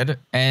Liquid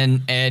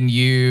and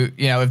you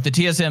if the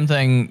TSM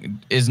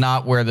thing is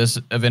not where this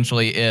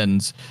eventually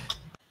ends,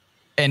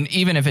 and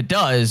even if it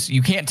does,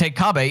 you can't take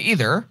Kabe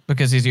either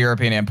because he's a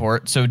European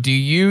import. So do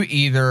you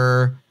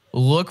either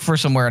look for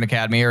somewhere in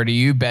Academy or do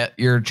you bet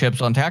your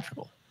chips on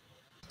Tactical?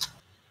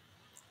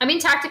 I mean,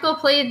 Tactical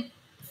played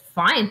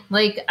fine.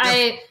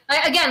 I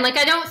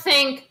don't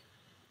think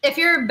if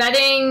you're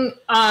betting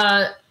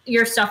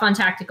your stuff on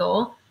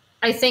Tactical,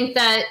 I think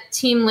that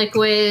Team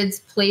Liquid's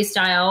play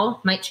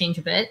style might change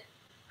a bit.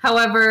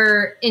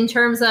 However, in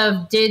terms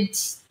of did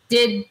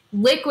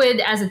Liquid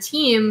as a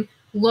team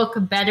look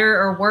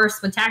better or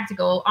worse with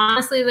Tactical,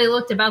 honestly, they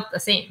looked about the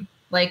same.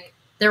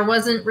 There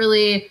wasn't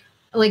really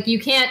you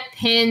can't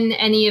pin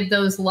any of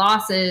those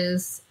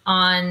losses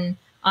on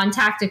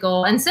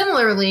Tactical. And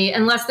similarly,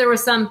 unless there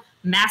was some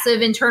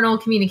massive internal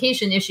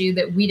communication issue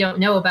that we don't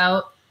know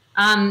about,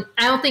 I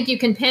don't think you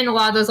can pin a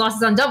lot of those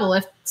losses on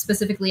Doublelift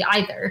specifically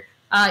either,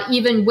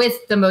 even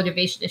with the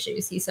motivation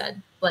issues, he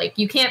said.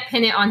 You can't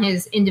pin it on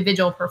his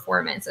individual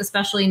performance,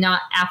 especially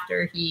not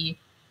after he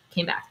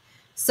came back.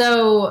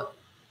 So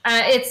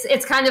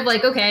it's kind of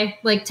okay,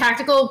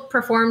 Tactical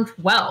performed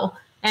well.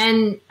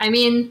 And I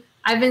mean,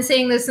 I've been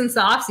saying this since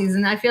the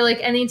offseason. I feel like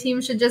any team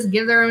should just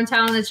give their own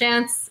talent a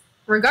chance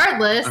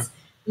regardless.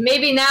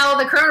 maybe now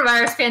the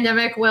coronavirus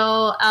pandemic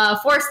will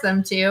force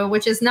them to,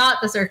 which is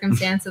not the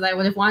circumstance that I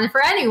would have wanted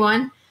for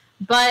anyone.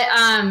 But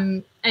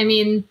I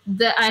mean,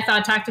 I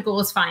thought Tactical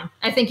was fine.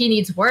 I think he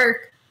needs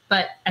work,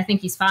 but I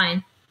think he's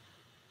fine.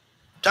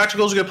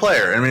 Tactical's a good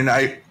player. I mean,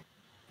 I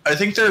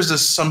think there's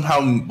this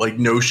somehow like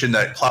notion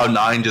that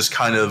Cloud9 just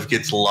kind of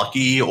gets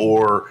lucky,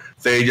 or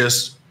they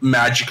just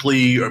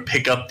magically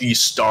pick up these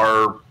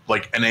star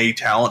like NA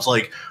talents.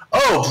 Like,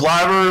 oh,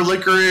 Blabber,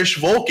 Licorice,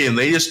 Vulcan,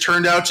 they just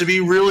turned out to be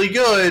really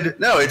good.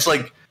 No, it's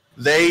like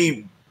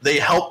they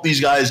help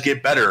these guys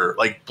get better.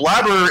 Like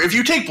Blabber, if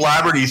you take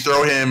Blabber and you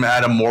throw him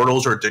at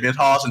Immortals or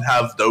Dignitas and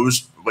have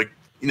those, like,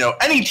 you know,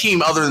 any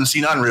team other than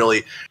C9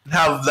 really,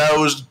 have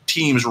those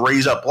teams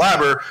raise up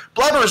Blabber.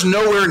 Blabber is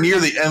nowhere near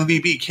the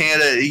MVP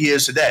candidate he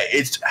is today.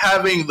 It's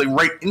having the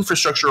right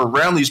infrastructure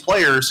around these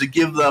players to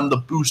give them the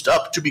boost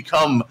up to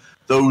become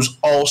those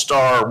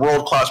all-star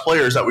world-class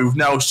players that we've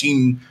now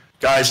seen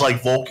guys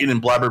like Vulcan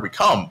and Blabber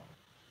become.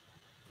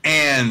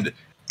 And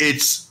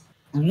it's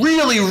I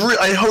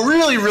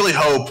really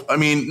hope, I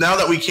mean, now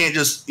that we can't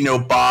just, you know,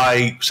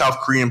 buy South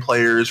Korean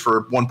players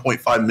for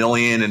 1.5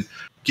 million and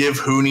give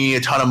Hooney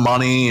a ton of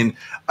money, and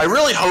I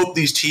really hope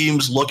these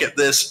teams look at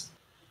this,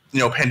 you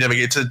know, pandemic.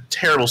 It's a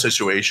terrible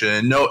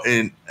situation.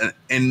 And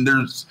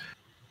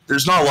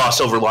there's not a lot of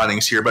silver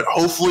linings here, but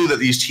hopefully that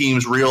these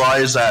teams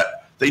realize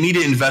that they need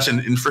to invest in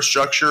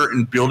infrastructure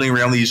and building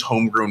around these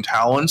homegrown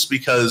talents,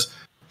 because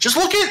just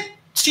look at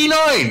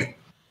C9.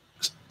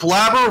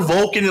 Blabber,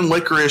 Vulcan, and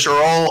Licorice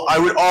are all, I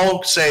would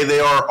all say they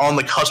are on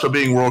the cusp of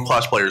being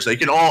world-class players. They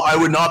can all, I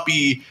would not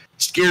be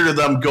scared of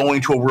them going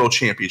to a world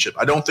championship.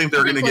 I don't think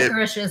they're going to get...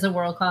 Licorice is a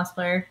world-class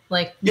player.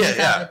 Like,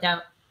 yeah.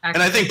 Doubt,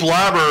 and I think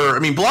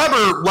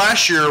Blabber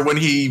last year, when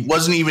he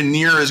wasn't even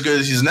near as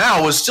good as he's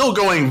now, was still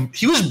going,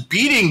 he was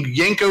beating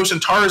Yankos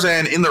and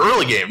Tarzan in the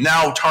early game.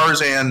 Now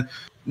Tarzan,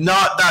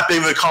 not that big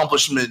of an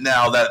accomplishment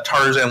now that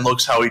Tarzan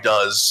looks how he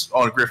does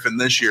on Griffin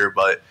this year,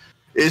 but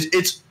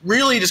it's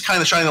really just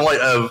kind of shining the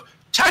light of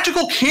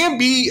Tactical can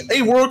be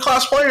a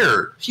world-class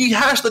player. He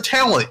has the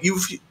talent.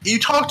 You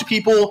talk to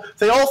people,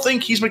 they all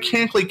think he's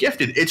mechanically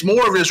gifted. It's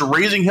more of just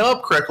raising him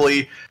up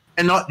correctly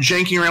and not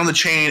janking around the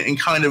chain and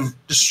kind of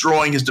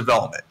destroying his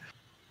development.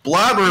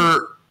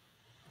 Blabber,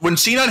 when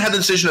C9 had the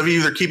decision of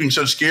either keeping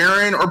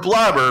Sunscarin or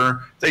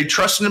Blabber, they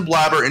trusted in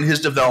Blabber in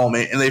his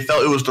development, and they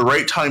felt it was the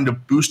right time to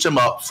boost him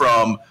up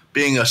from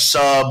being a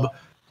sub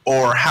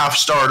or half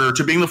starter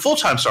to being the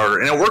full-time starter,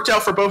 and it worked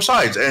out for both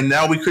sides. And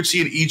now we could see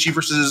an EG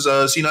versus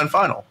C9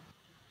 final.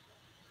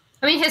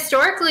 I mean,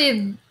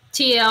 historically,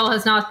 TL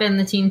has not been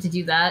the team to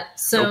do that.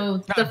 So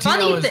nope. the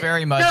funny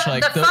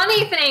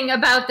funny thing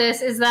about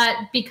this is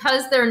that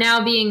because they're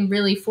now being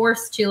really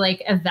forced to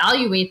like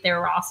evaluate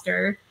their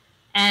roster,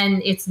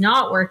 and it's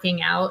not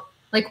working out,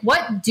 like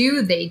what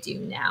do they do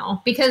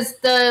now? Because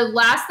the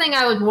last thing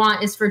I would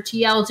want is for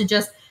TL to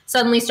just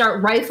suddenly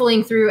start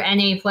rifling through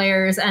NA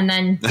players and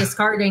then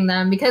discarding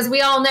them, because we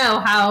all know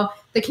how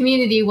the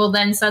community will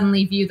then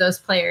suddenly view those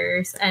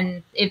players,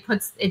 and it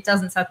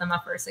doesn't set them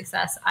up for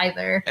success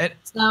either.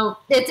 So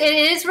it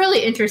is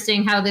really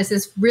interesting how this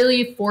is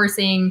really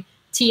forcing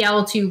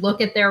TL to look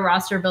at their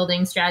roster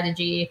building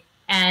strategy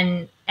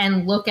and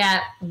look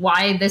at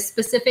why this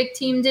specific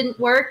team didn't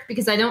work,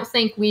 because I don't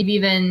think we've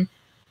even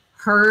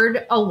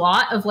heard a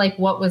lot of like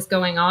what was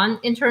going on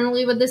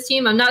internally with this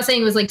team. I'm not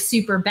saying it was like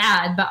super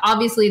bad, but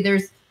obviously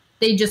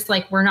they just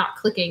like were not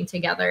clicking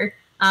together,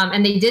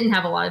 and they didn't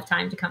have a lot of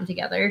time to come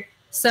together.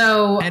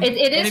 So it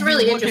is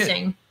really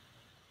interesting.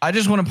 I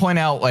just want to point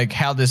out like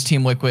how this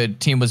Team Liquid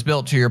team was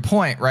built, to your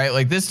point, right?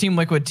 Like this Team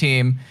Liquid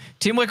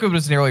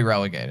was nearly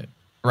relegated,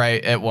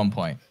 right, at one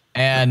point.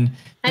 And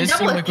this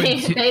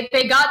Doublelift,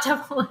 they got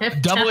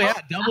Doublelift.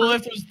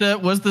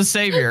 Doublelift was the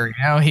savior.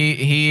 You know,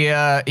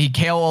 he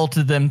KO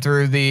ulted them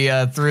through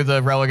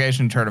the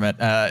relegation tournament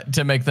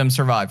to make them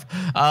survive.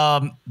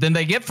 Then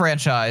they get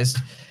franchised,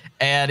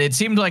 and it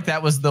seemed like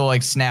that was the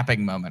like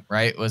snapping moment,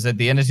 right? It was at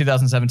the end of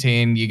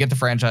 2017. You get the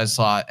franchise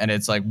slot, and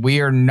it's like, we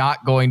are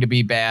not going to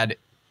be bad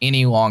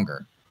any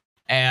longer.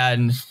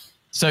 And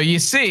so you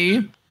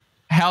see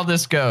how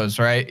this goes,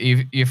 right?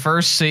 You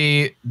first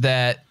see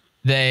that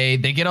they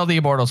get all the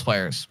Immortals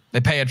players.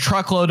 They pay a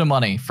truckload of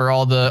money for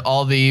all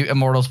the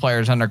Immortals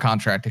players under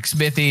contract.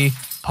 Xmithy,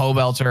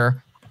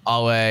 Pobelter,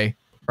 Ale,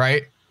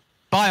 right?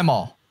 Buy them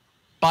all.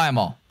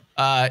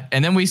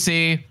 And then we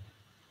see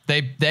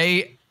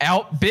they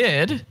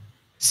outbid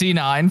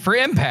C9 for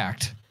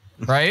Impact,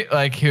 right?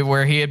 Like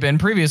where he had been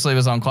previously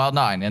was on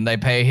Cloud9, and they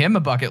pay him a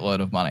bucket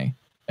load of money.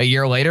 A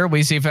year later,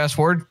 we see fast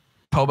forward,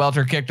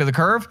 Pobelter kick to the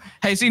curve.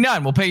 Hey,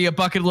 C9, we'll pay you a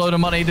bucket load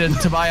of money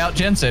to buy out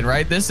Jensen,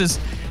 right? This is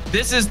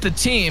the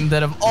team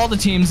that of all the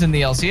teams in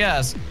the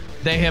LCS,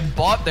 they have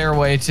bought their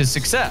way to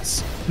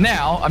success.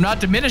 Now, I'm not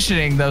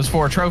diminishing those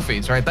 4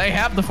 trophies, right? They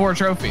have the 4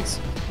 trophies.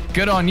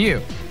 Good on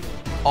you.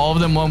 All of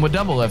them won with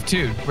Doublelift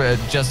too,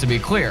 just to be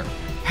clear.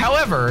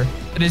 However,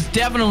 it is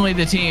definitely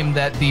the team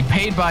that the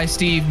paid by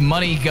Steve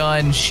money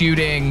gun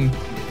shooting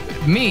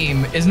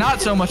meme is not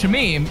so much a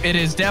meme. It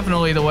is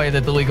definitely the way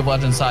that the League of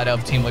Legends side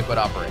of Team Liquid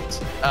operates.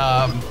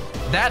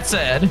 That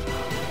said,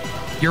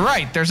 you're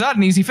right. There's not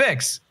an easy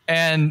fix.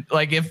 And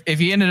like if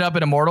he ended up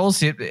in Immortals,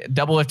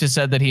 Doublelift has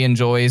said that he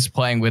enjoys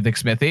playing with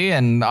Xmithy,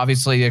 and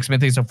obviously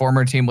Xmithy's a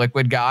former Team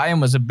Liquid guy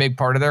and was a big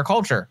part of their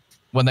culture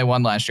when they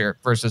won last year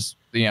versus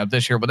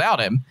this year without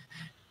him.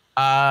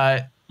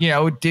 I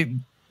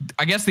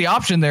guess the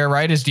option there,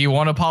 right, is do you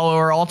want Apollo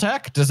or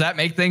Altec? Does that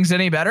make things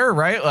any better,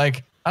 right?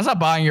 Like that's not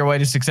buying your way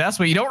to success,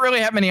 but you don't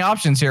really have many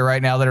options here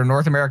right now that are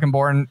North American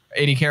born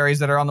 80 carries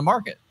that are on the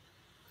market.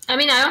 I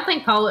mean, I don't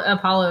think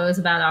Apollo is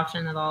a bad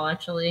option at all,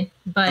 actually.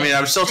 But I mean, I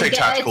would still take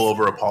Tactical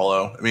over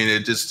Apollo. I mean,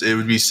 it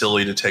would be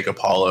silly to take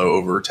Apollo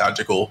over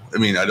Tactical. I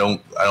mean, I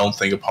don't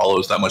think Apollo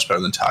is that much better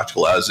than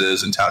Tactical as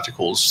is, and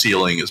Tactical's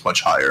ceiling is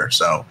much higher.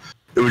 So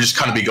it would just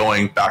kind of be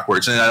going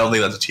backwards, and I don't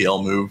think that's a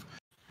TL move.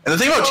 And the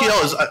thing about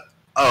TL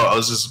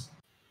is,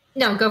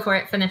 no, go for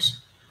it. Finish.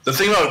 The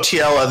thing about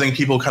TL, I think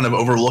people kind of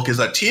overlook is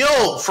that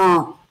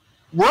TL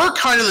we're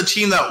kind of the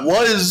team that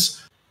was.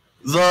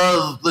 They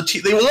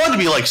wanted to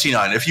be like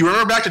C9. If you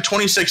remember back to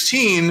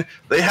 2016,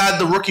 they had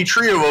the rookie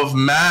trio of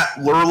Matt,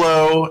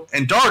 Lurlo,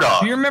 and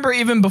Dardoch. You remember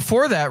even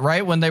before that,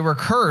 right? When they were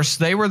cursed,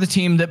 they were the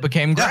team that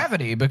became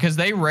Gravity because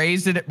they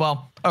raised it.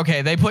 Well,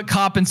 okay, they put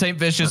Cop and St.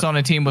 Vicious on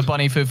a team with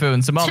Bunny Fufu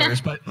and some others,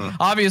 but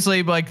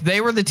obviously, like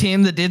they were the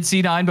team that did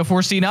C9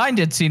 before C9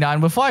 did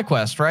C9 with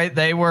FlyQuest, right?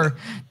 They were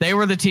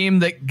the team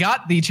that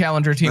got the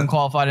Challenger team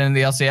qualified in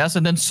the LCS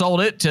and then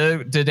sold it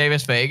to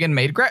Davis Fag and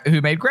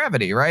who made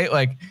Gravity, right?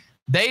 Like.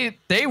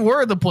 They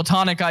were the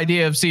platonic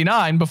idea of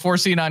C9 before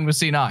C9 was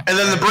C9. And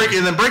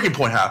then breaking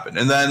point happened.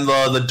 And then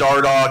the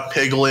Dardoch,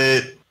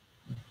 Piglet,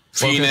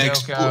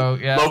 Phoenix,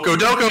 Loco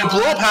Doco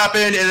blew up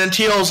happened, and then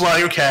TL's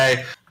like,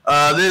 okay,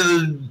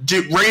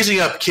 raising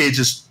up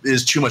kids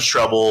is too much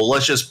trouble.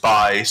 Let's just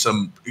buy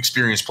some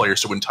experienced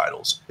players to win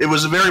titles. It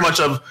was very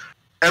much of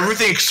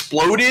everything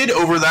exploded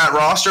over that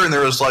roster, and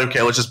there was like,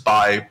 okay, let's just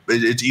buy.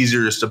 It's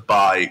easier just to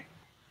buy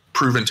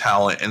proven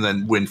talent and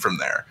then win from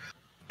there.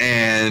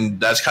 And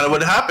that's kind of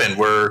what happened,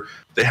 where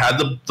they had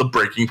the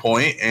breaking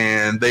point,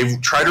 and they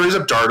tried to raise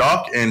up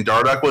Dardoch, and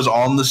Dardoch was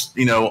on this,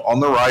 on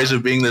the rise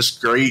of being this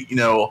great,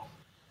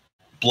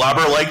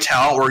 blabber-like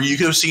talent where you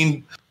could have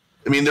seen.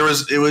 I mean,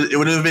 it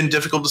would have been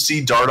difficult to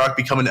see Dardoch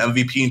become an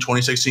MVP in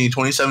 2016,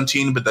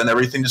 2017, but then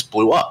everything just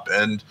blew up,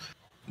 and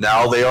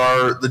now they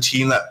are the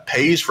team that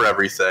pays for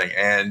everything.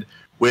 And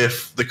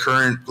with the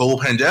current global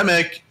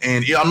pandemic,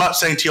 and I'm not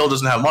saying TL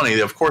doesn't have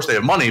money. Of course, they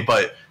have money,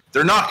 but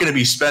they're not going to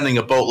be spending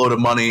a boatload of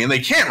money, and they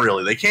can't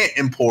really. They can't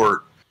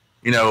import,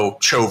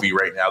 Chovy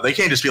right now. They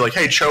can't just be like,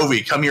 hey,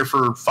 Chovy, come here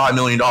for $5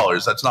 million.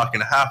 That's not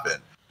going to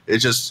happen.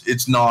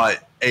 It's not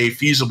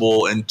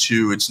feasible, and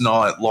it's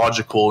not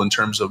logical in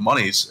terms of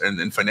monies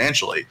and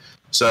financially.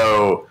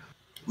 So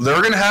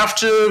they're going to have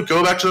to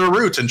go back to their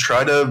roots and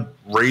try to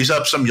raise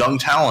up some young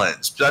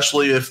talent,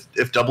 especially if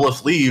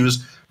Doublelift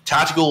leaves.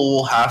 Tactical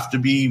will have to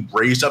be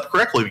raised up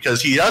correctly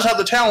because he does have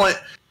the talent.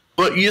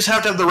 But you just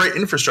have to have the right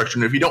infrastructure.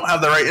 And if you don't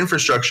have the right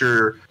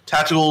infrastructure,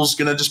 Tactical's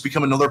going to just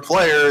become another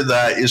player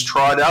that is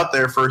trod out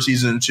there for a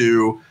season or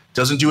two,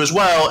 doesn't do as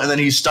well, and then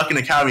he's stuck in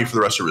Academy for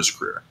the rest of his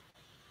career.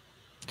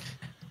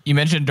 You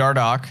mentioned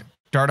Dardoch.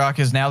 Dardoch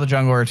is now the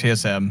jungler of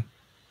TSM,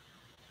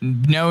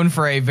 known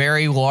for a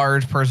very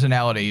large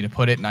personality, to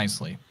put it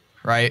nicely,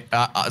 right?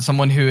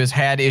 Someone who has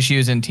had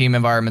issues in team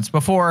environments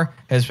before,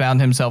 has found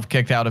himself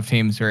kicked out of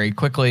teams very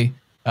quickly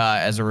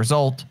as a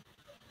result.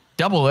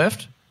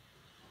 Doublelift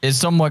is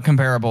somewhat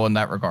comparable in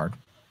that regard,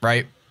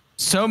 right?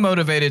 So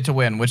motivated to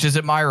win, which is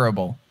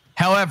admirable.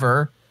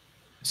 However,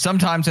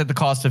 sometimes at the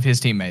cost of his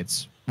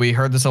teammates. We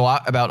heard this a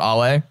lot about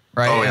Ale,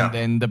 right? Oh, yeah.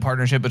 And the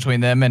partnership between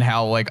them, and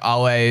how like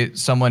Ale,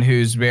 someone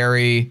who's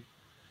very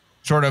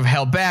sort of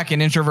held back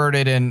and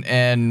introverted and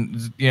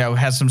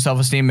has some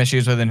self-esteem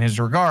issues within his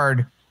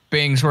regard,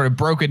 being sort of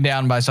broken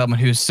down by someone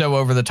who's so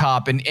over the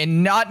top,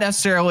 and not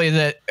necessarily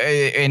that,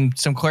 in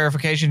some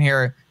clarification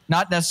here,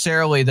 not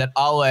necessarily that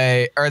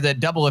Ale or that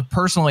Doublelift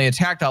personally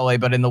attacked Ale,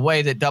 but in the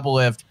way that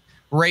Doublelift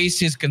raised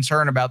his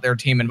concern about their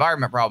team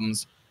environment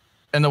problems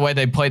and the way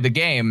they played the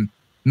game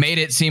made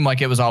it seem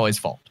like it was Ale's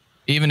fault,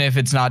 even if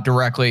it's not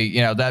directly,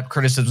 that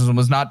criticism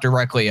was not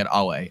directly at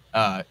Ale,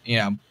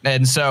 and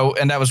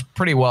that was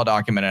pretty well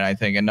documented, I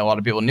think, and a lot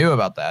of people knew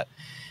about that.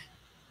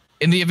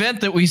 In the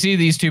event that we see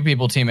these two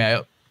people team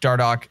out,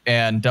 Dardoch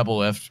and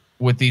Doublelift,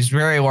 with these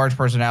very large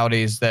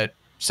personalities that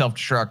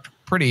self-destruct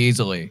pretty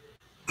easily,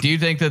 do you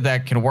think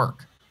that can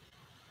work?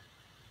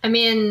 I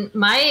mean,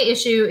 my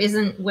issue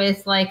isn't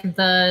with like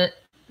the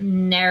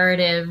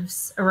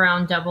narratives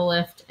around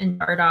Doublelift and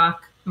Dardoch.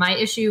 My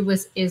issue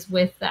is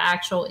with the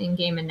actual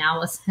in-game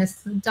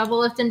analysis of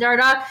Doublelift and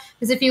Dardoch.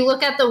 Because if you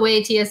look at the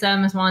way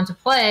TSM has wanted to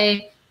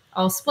play,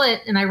 I'll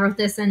split, and I wrote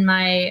this in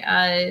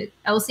my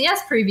LCS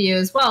preview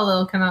as well,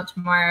 that'll come out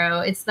tomorrow.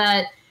 It's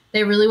that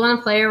they really want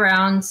to play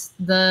around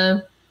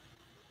the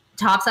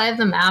top side of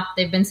the map.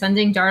 They've been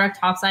sending Dardoch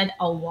topside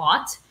a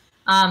lot.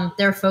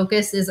 Their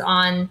focus is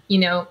on,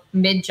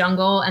 mid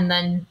jungle and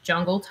then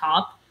jungle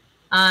top.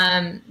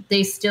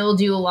 They still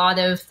do a lot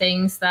of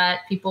things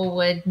that people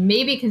would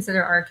maybe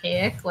consider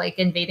archaic, like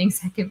invading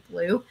second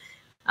blue.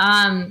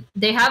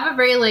 They have a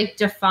very like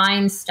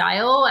defined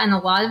style, and a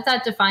lot of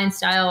that defined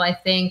style, I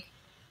think,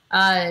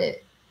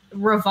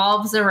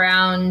 revolves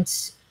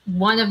around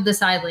one of the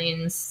side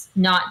lanes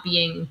not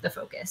being the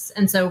focus.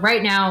 And so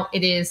right now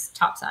it is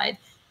top side.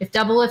 If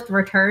Doublelift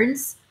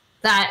returns,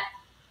 that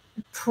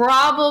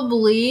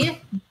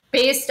probably,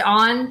 based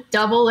on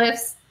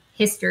Doublelift's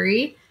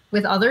history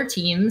with other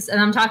teams, and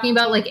I'm talking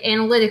about like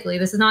analytically,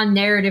 this is not a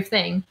narrative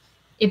thing,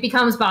 it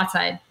becomes bot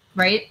side,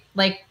 right?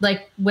 Like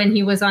when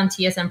he was on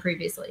TSM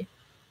previously.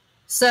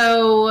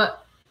 So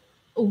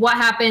what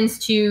happens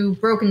to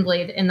Broken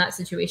Blade in that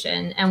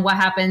situation? And what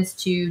happens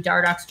to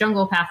Dardoch's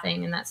jungle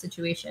pathing in that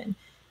situation?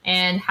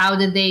 And how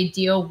did they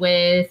deal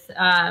with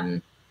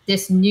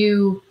this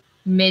new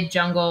mid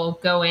jungle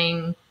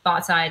going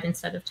bot side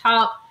instead of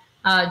top?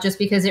 Just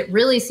because it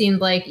really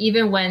seemed like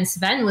even when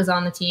Sven was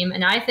on the team,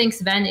 and I think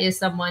Sven is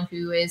someone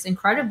who is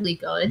incredibly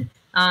good.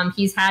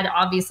 He's had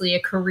obviously a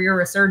career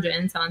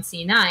resurgence on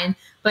C9,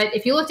 but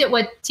if you looked at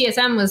what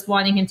TSM was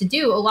wanting him to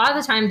do, a lot of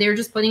the time they were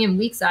just putting him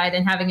weak side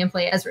and having him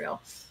play Ezreal.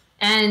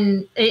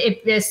 And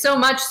it is so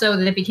much so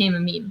that it became a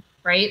meme,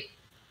 right?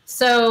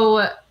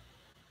 So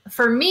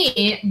for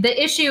me,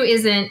 the issue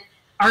isn't,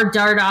 are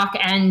Dardoch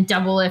and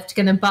Doublelift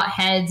going to butt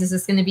heads? Is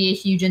this going to be a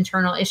huge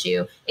internal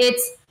issue?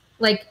 It's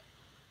like,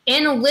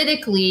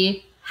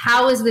 analytically,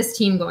 how is this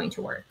team going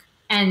to work?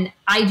 And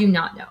I do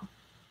not know.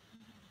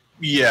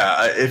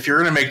 Yeah, if you're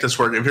going to make this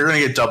work, if you're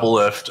going to get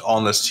Doublelift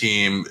on this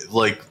team,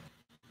 like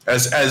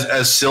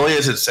as silly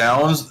as it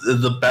sounds,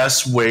 the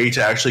best way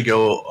to actually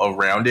go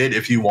around it,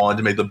 if you wanted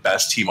to make the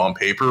best team on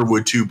paper,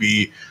 would to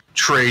be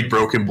trade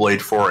Broken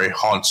Blade for a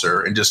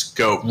Hanser and just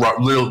go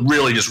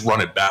really just run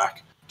it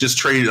back. Just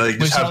trade, like,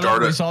 just have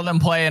Dardoch. We saw them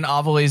play in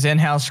Avali's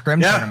in-house scrim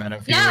tournament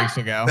a few weeks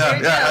ago.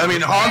 Yeah. I mean,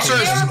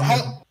 Hanser's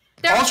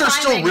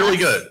still really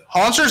good.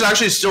 Hanser's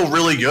actually still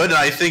really good, and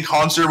I think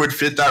Hanser would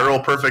fit that role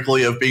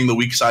perfectly of being the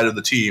weak side of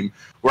the team,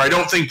 where I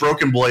don't think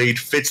Broken Blade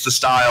fits the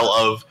style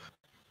of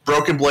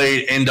Broken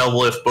Blade and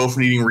Doublelift both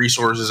needing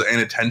resources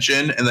and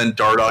attention, and then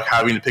Dardoch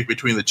having to pick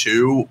between the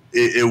two.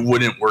 It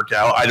wouldn't work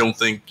out. I don't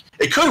think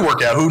it could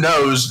work out. Who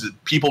knows?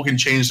 People can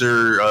change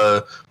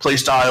their play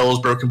styles.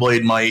 Broken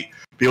Blade might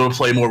be able to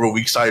play more of a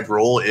weak side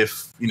role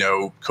if,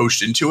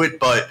 coached into it.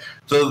 But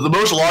the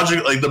most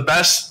logical, like the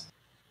best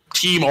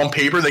team on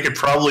paper they could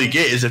probably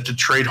get is if to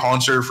trade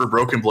Hanser for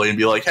Broken Blade and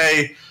be like,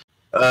 hey,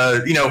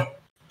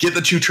 get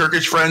the two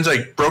Turkish friends,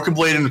 like Broken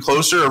Blade and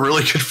Closer are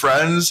really good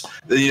friends.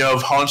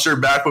 If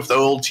Hanser back with the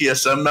old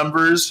TSM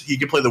members, he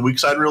can play the weak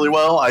side really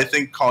well. I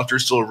think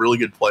Hanser's still a really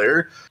good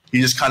player.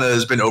 He just kind of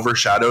has been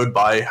overshadowed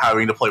by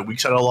having to play weak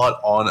side a lot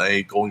on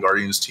a Golden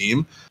Guardians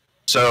team.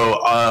 So,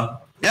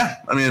 yeah,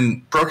 I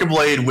mean, Broken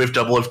Blade with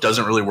Doublelift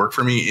doesn't really work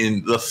for me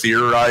in the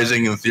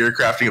theorizing and theory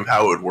crafting of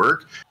how it would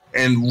work.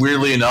 And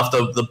weirdly enough,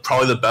 the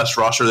probably the best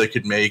roster they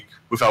could make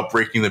without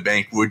breaking the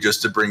bank would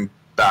just to bring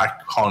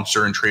back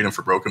Hanser and trade him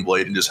for Broken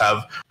Blade and just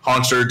have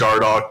Hanser,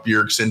 Dardoch,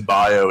 Bjergsen,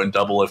 Bio, and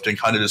Doublelift and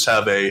kind of just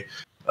have a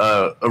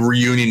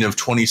reunion of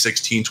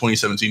 2016,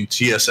 2017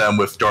 TSM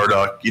with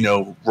Dardoch,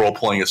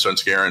 role-playing as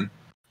Svenskeren.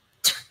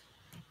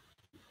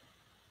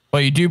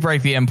 Well, you do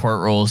break the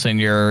import rules, and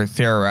you're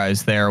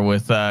theorized there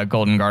with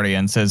Golden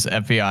Guardians, as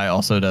FBI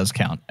also does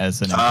count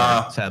as an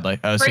import, sadly.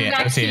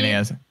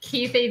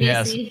 Keith ADC.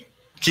 Yes.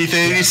 Keith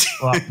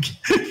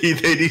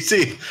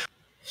ADC.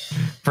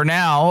 For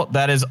now,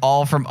 that is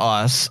all from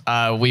us.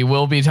 We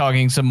will be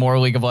talking some more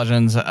League of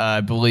Legends,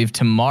 I believe,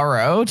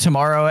 tomorrow.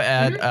 Tomorrow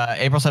at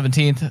April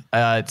 17th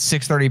at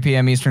 6:30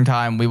 p.m. Eastern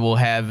Time, we will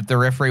have the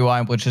Riff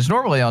Rewind, which is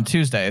normally on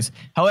Tuesdays.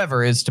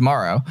 However, is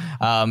tomorrow.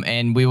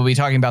 And we will be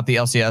talking about the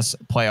LCS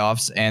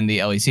playoffs and the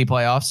LEC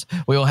playoffs.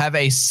 We will have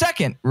a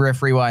second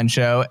Riff Rewind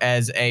show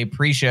as a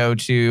pre-show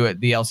to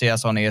the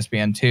LCS on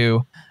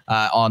ESPN2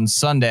 on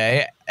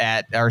Sunday,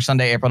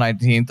 April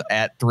 19th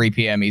at 3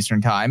 p.m.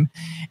 Eastern Time.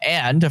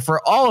 And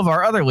for all of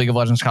our other League of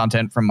Legends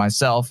content from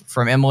myself,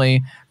 from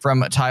Emily,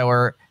 from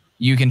Tyler,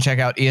 you can check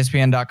out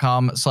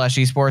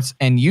ESPN.com/esports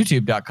and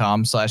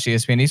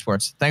YouTube.com/ESPN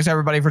Esports. Thanks,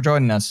 everybody, for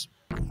joining us.